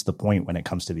 miss the point when it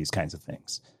comes to these kinds of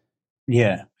things.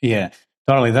 Yeah,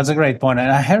 totally. That's a great point.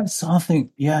 And I heard something.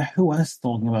 Yeah, who was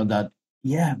talking about that?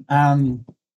 Yeah,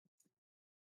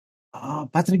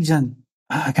 Patrick Jan.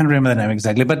 I can't remember the name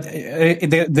exactly, but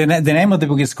the name of the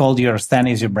book is called "Your Stand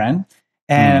Is Your Brand,"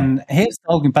 and he's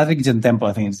talking. Patrick Jan Tempo,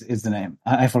 I think is the name.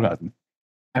 I forgot.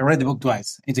 I read the book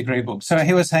twice. It's a great book. So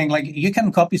he was saying, like, you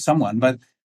can copy someone, but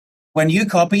when you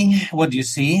copy what you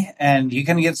see, and you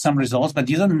can get some results, but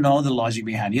you don't know the logic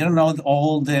behind. You don't know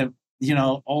all the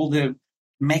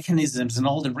mechanisms and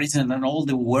all the reason and all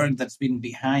the work that's been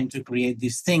behind to create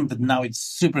this thing, but now it's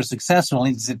super successful.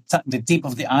 It's the tip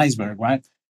of the iceberg, right?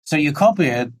 So you copy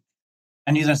it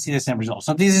and you don't see the same results.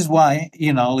 So this is why,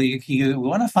 you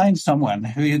want to find someone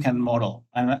who you can model.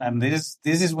 And this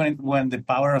is when the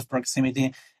power of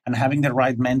proximity and having the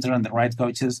right mentor and the right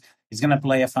coaches is going to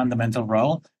play a fundamental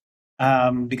role.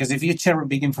 Because if you share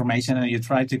big information and you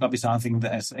try to copy something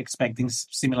that's expecting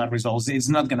similar results, it's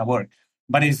not going to work.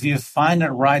 But if you find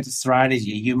the right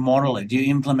strategy, you model it, you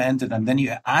implement it, and then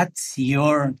you add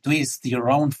your twist,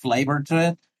 your own flavor to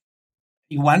it,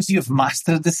 once you've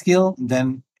mastered the skill,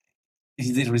 then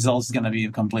the results is going to be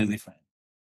completely different.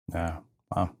 Yeah.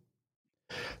 Wow.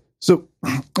 So,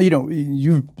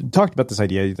 you've talked about this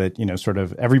idea that, sort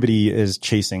of everybody is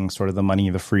chasing sort of the money,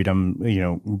 the freedom,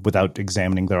 without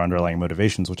examining their underlying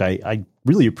motivations, which I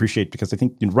really appreciate, because I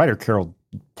think Ryder Carroll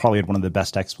probably had one of the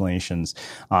best explanations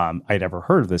I'd ever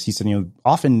heard of this. He said,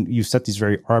 often you set these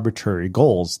very arbitrary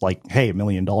goals, like, hey, $1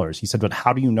 million. He said, but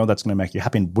how do you know that's going to make you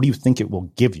happy? And what do you think it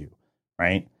will give you?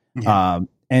 Right. Yeah.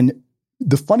 And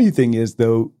the funny thing is,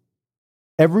 though,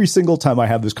 every single time I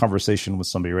have this conversation with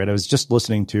somebody, right? I was just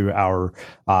listening to our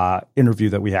interview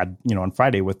that we had, on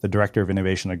Friday with the director of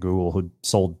innovation at Google who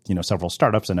sold, several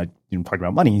startups, and I talked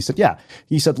about money. He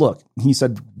said, look,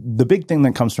 the big thing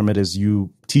that comes from it is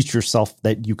you teach yourself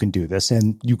that you can do this,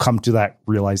 and you come to that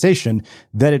realization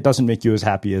that it doesn't make you as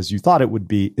happy as you thought it would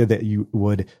be, that you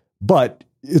would, but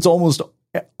it's almost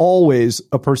always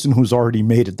a person who's already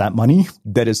made it that money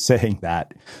that is saying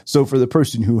that. So for the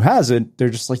person who hasn't, they're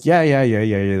just like, yeah,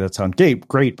 that sounds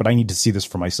great, but I need to see this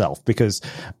for myself, because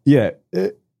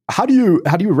how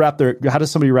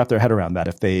does somebody wrap their head around that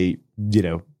if they,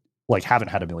 haven't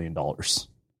had $1 million?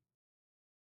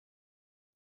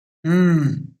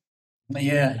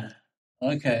 Yeah.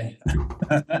 Okay.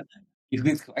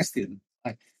 Good question.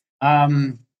 I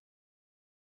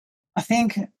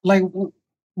think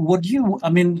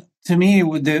to me,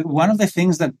 one of the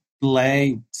things that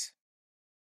played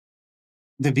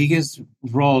the biggest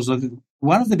roles, or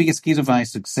one of the biggest keys of my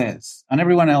success, and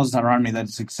everyone else around me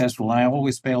that's successful, and I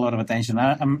always pay a lot of attention.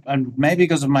 And maybe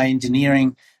because of my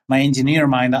engineer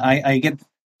mind, I get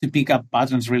to pick up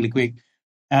patterns really quick.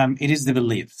 It is the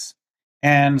beliefs.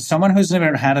 And someone who's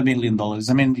never had $1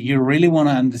 million, you really want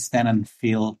to understand and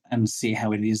feel and see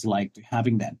how it is like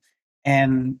having that.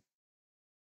 And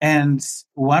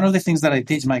one of the things that I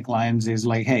teach my clients is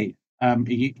like, hey,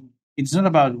 it's not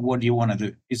about what you want to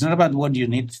do. It's not about what you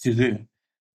need to do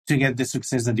to get the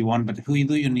success that you want, but who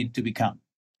do you need to become?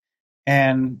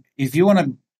 And if you want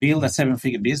to build a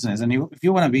 7-figure business, and if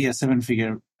you want to be a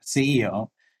 7-figure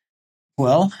CEO,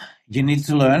 well, you need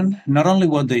to learn not only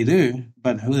what they do,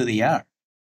 but who they are,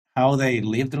 how they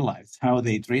live their lives, how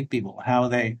they treat people, how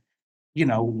they,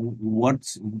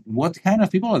 what kind of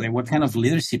people are they? What kind of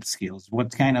leadership skills?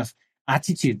 What kind of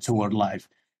attitude toward life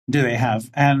do they have?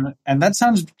 And that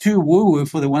sounds too woo-woo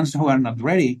for the ones who are not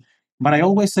ready. But I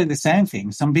always say the same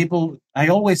thing. I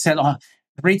always said,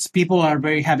 rich people are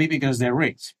very happy because they're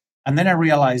rich. And then I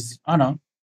realized,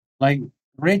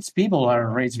 rich people are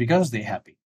rich because they're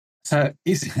happy. So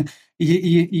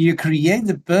you create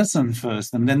the person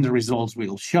first, and then the results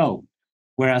will show.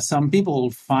 Whereas some people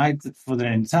fight for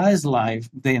their entire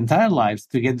lives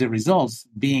to get the results,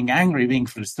 being angry, being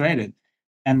frustrated,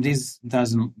 and this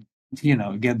doesn't,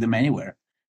 get them anywhere.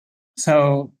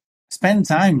 So spend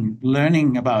time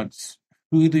learning about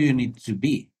who do you need to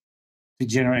be to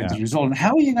generate the result, and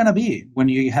how are you going to be when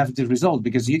you have the result?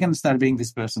 Because you can start being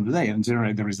this person today and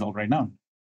generate the result right now.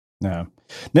 No,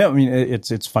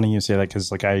 it's funny you say that,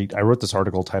 because I wrote this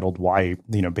article titled "Why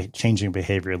Changing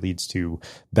Behavior Leads to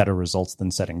Better Results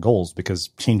Than Setting Goals," because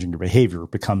changing your behavior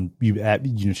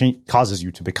causes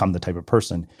you to become the type of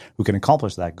person who can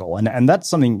accomplish that goal, and that's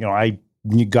something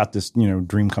you got this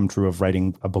dream come true of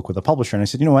writing a book with a publisher, and I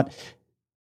said, you know what,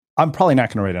 I'm probably not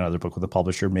going to write another book with a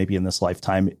publisher, maybe in this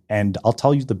lifetime. And I'll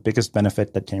tell you, the biggest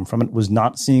benefit that came from it was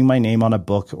not seeing my name on a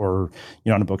book or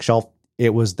on a bookshelf.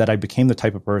 It was that I became the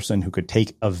type of person who could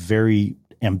take a very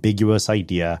ambiguous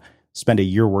idea, spend a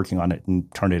year working on it,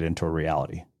 and turn it into a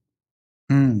reality.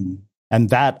 And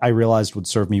that, I realized, would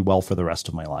serve me well for the rest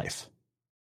of my life.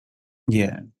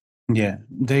 Yeah. There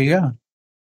you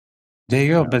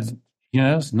go. But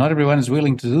not everyone is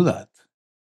willing to do that.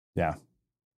 Yeah.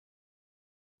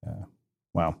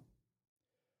 Wow.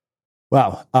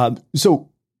 So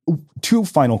 2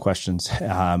 final questions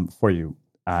for you.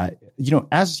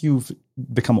 As you've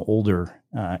become older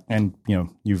and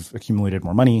you've accumulated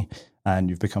more money and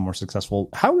you've become more successful,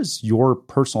 how has your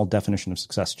personal definition of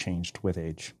success changed with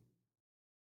age?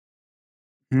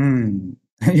 You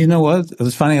know what? It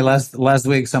was funny. Last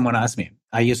week, someone asked me,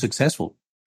 "Are you successful?"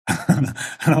 And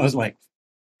I was like,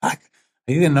 "Fuck!"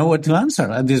 I didn't know what to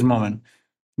answer at this moment,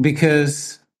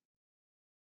 because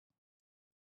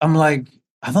I'm like,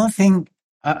 I don't think.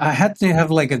 I had to have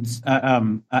like an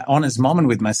honest moment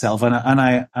with myself, and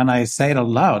I say it out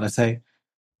loud. I say,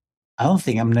 I don't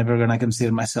think I'm never going to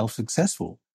consider myself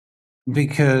successful,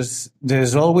 because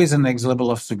there's always a next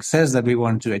level of success that we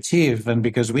want to achieve, and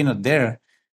because we're not there,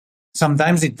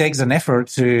 sometimes it takes an effort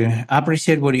to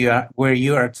appreciate where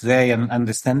you are today, and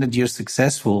understand that you're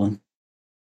successful,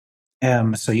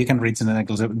 so you can reach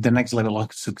the next level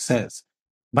of success.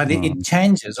 But it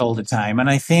changes all the time. And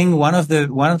I think one of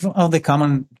the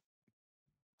common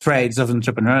traits of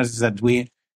entrepreneurs is that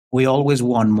we always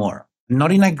want more,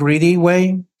 not in a greedy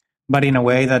way, but in a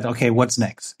way that, okay, what's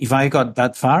next? If I got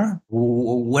that far,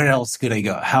 where else could I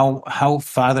go? How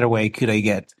farther away could I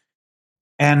get?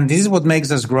 And this is what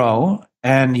makes us grow.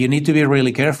 And you need to be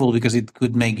really careful, because it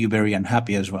could make you very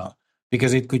unhappy as well,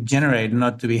 because it could generate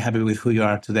not to be happy with who you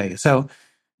are today. So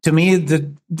to me,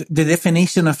 the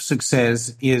definition of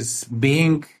success is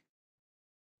being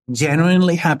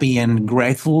genuinely happy and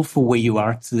grateful for where you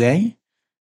are today,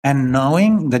 and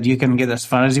knowing that you can get as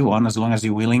far as you want as long as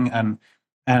you're willing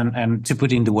and to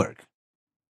put in the work.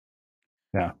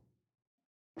 Yeah.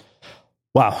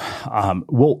 Wow.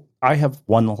 Well, I have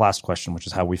one last question, which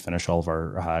is how we finish all of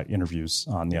our interviews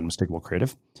on the Unmistakable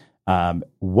Creative.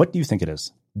 What do you think it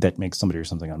is that makes somebody or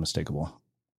something unmistakable?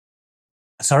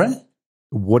 Sorry?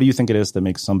 What do you think it is that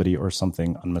makes somebody or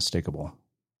something unmistakable?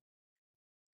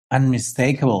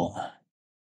 Unmistakable.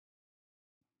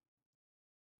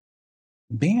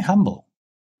 Being humble.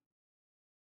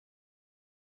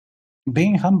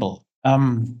 Being humble.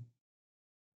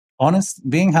 Honest.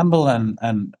 Being humble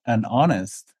and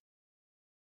honest.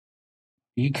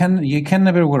 You can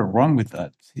never go wrong with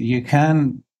that. You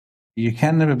can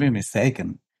never be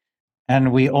mistaken.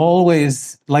 And we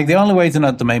always, like, the only way to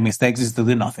not to make mistakes is to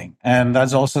do nothing. And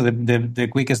that's also the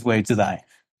quickest way to die.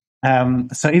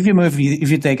 So if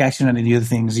you take action and you do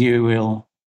things, you will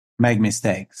make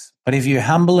mistakes. But if you're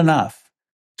humble enough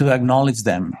to acknowledge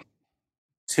them,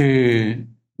 to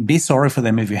be sorry for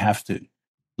them if you have to,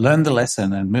 learn the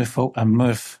lesson and move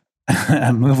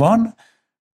on,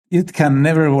 it can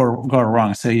never go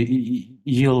wrong. So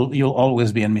you'll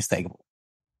always be unmistakable.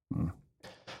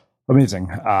 Amazing.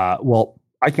 Well,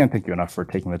 I can't thank you enough for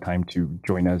taking the time to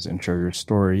join us and share your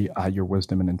story, your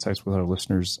wisdom and insights with our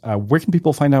listeners. Where can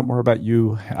people find out more about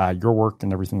you, your work,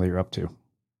 and everything that you're up to?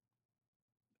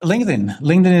 LinkedIn.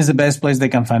 LinkedIn is the best place they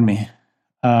can find me.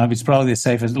 It's probably the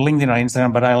safest. LinkedIn or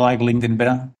Instagram, but I like LinkedIn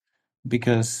better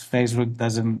because Facebook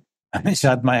doesn't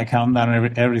shut my account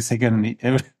down every second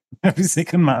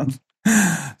month.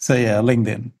 So yeah,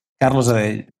 LinkedIn. Carlos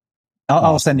Adell.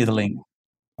 I'll send you the link.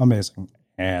 Amazing.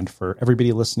 And for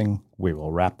everybody listening, we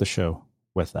will wrap the show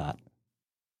with that.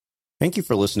 Thank you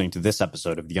for listening to this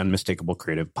episode of the Unmistakable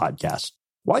Creative Podcast.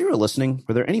 While you were listening,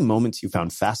 were there any moments you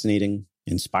found fascinating,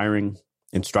 inspiring,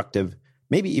 instructive,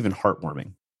 maybe even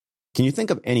heartwarming? Can you think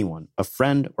of anyone, a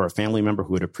friend or a family member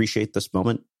who would appreciate this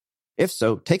moment? If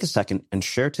so, take a second and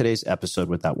share today's episode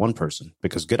with that one person,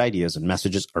 because good ideas and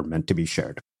messages are meant to be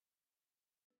shared.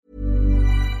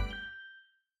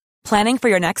 Planning for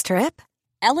your next trip?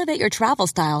 Elevate your travel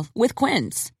style with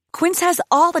Quince. Quince has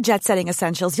all the jet-setting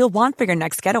essentials you'll want for your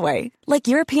next getaway, like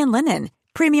European linen,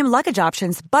 premium luggage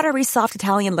options, buttery soft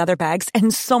Italian leather bags,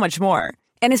 and so much more.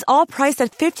 And is all priced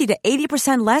at 50 to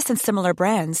 80% less than similar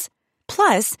brands.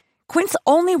 Plus, Quince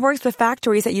only works with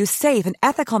factories that use safe and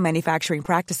ethical manufacturing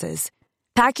practices.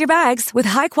 Pack your bags with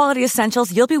high-quality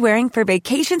essentials you'll be wearing for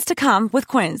vacations to come with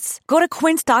Quince. Go to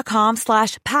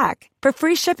quince.com/pack for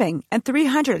free shipping and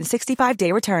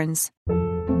 365-day returns.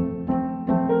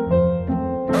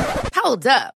 Hold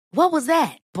up. What was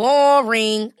that?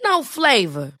 Boring. No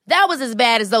flavor. That was as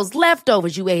bad as those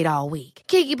leftovers you ate all week.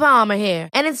 Keke Palmer here.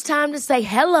 And it's time to say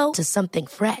hello to something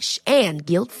fresh and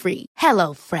guilt-free.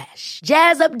 Hello Fresh.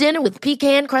 Jazz up dinner with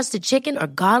pecan-crusted chicken or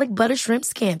garlic butter shrimp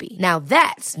scampi. Now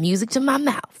that's music to my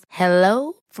mouth.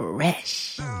 Hello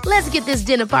Fresh. Let's get this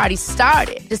dinner party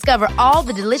started. Discover all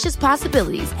the delicious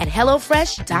possibilities at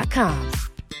HelloFresh.com.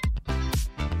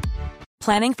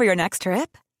 Planning for your next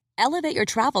trip? Elevate your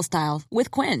travel style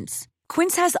with Quince.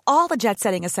 Quince has all the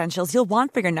jet-setting essentials you'll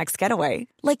want for your next getaway,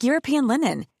 like European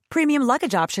linen, premium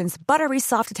luggage options, buttery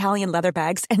soft Italian leather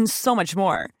bags, and so much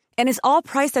more. And is all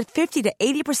priced at 50 to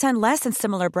 80% less than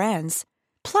similar brands.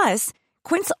 Plus,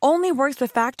 Quince only works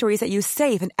with factories that use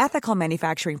safe and ethical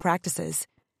manufacturing practices.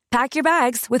 Pack your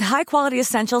bags with high-quality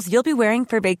essentials you'll be wearing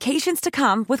for vacations to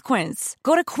come with Quince.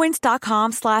 Go to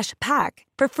quince.com/pack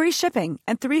for free shipping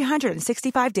and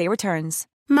 365-day returns.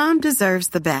 Mom deserves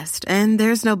the best, and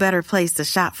there's no better place to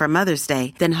shop for Mother's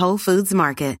Day than Whole Foods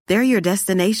Market. They're your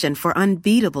destination for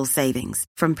unbeatable savings,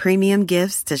 from premium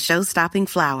gifts to show-stopping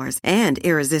flowers and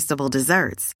irresistible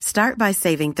desserts. Start by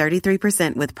saving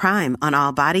 33% with Prime on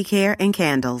all body care and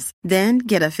candles. Then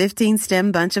get a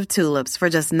 15-stem bunch of tulips for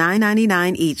just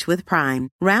 $9.99 each with Prime.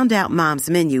 Round out Mom's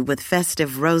menu with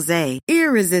festive rosé,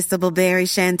 irresistible berry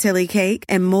chantilly cake,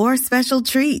 and more special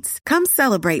treats. Come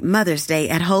celebrate Mother's Day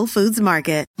at Whole Foods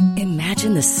Market.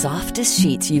 Imagine the softest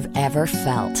sheets you've ever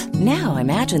felt. Now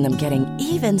imagine them getting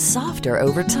even softer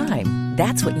over time.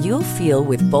 That's what you'll feel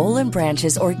with Boll &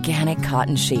 Branch's organic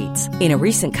cotton sheets. In a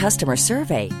recent customer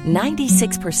survey,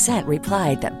 96%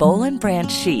 replied that Boll &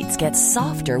 Branch sheets get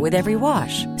softer with every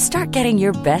wash. Start getting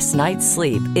your best night's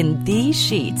sleep in these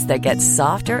sheets that get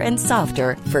softer and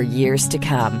softer for years to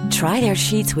come. Try their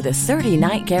sheets with a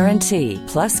 30-night guarantee.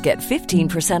 Plus, get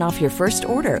 15% off your first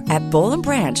order at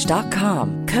bollandbranch.com.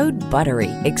 Code BUTTERY.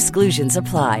 Exclusions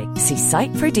apply. See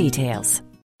site for details.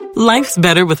 Life's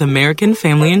better with American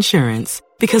Family Insurance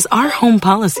Because our home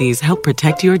policies help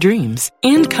protect your dreams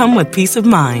and come with peace of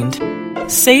mind.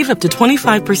 Save up to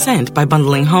 25% by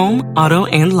bundling home, auto,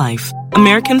 and life.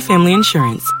 American Family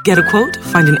Insurance. Get a quote,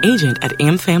 find an agent at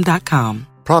amfam.com.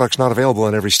 Products not available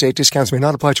in every state. Discounts may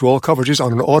not apply to all coverages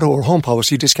on an auto or home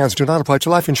policy. Discounts do not apply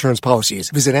to life insurance policies.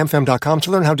 Visit amfam.com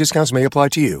to learn how discounts may apply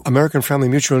to you. American Family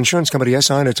Mutual Insurance Company,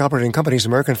 SI, and its operating companies,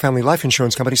 American Family Life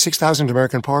Insurance Company, 6000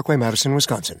 American Parkway, Madison,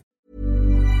 Wisconsin.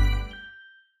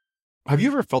 Have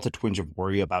you ever felt a twinge of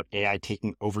worry about AI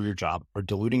taking over your job or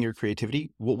diluting your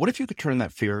creativity? Well, what if you could turn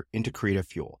that fear into creative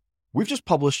fuel? We've just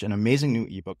published an amazing new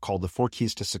ebook called The 4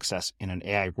 Keys to Success in an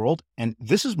AI World, and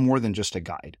this is more than just a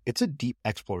guide. It's a deep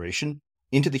exploration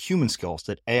into the human skills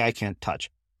that AI can't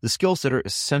touch, the skills that are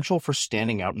essential for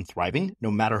standing out and thriving, no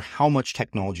matter how much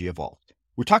technology evolved.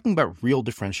 We're talking about real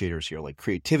differentiators here, like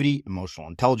creativity, emotional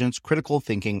intelligence, critical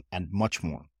thinking, and much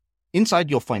more. Inside,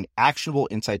 you'll find actionable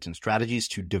insights and strategies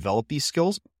to develop these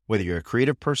skills, whether you're a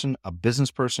creative person, a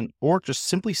business person, or just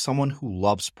simply someone who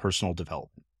loves personal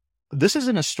development. This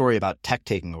isn't a story about tech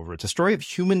taking over. It's a story of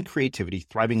human creativity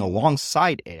thriving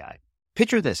alongside AI.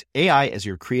 Picture this, AI as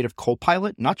your creative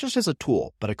co-pilot, not just as a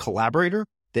tool, but a collaborator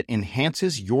that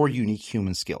enhances your unique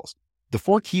human skills. The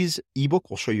 4 Keys ebook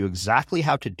will show you exactly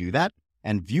how to do that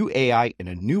and view AI in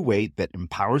a new way that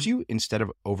empowers you instead of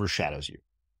overshadows you.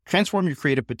 Transform your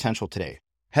creative potential today.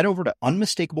 Head over to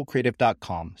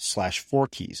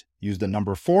unmistakablecreative.com/4keys. Use the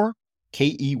number 4,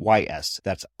 KEYS.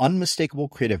 That's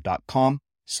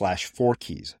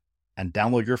unmistakablecreative.com/4keys and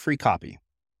download your free copy.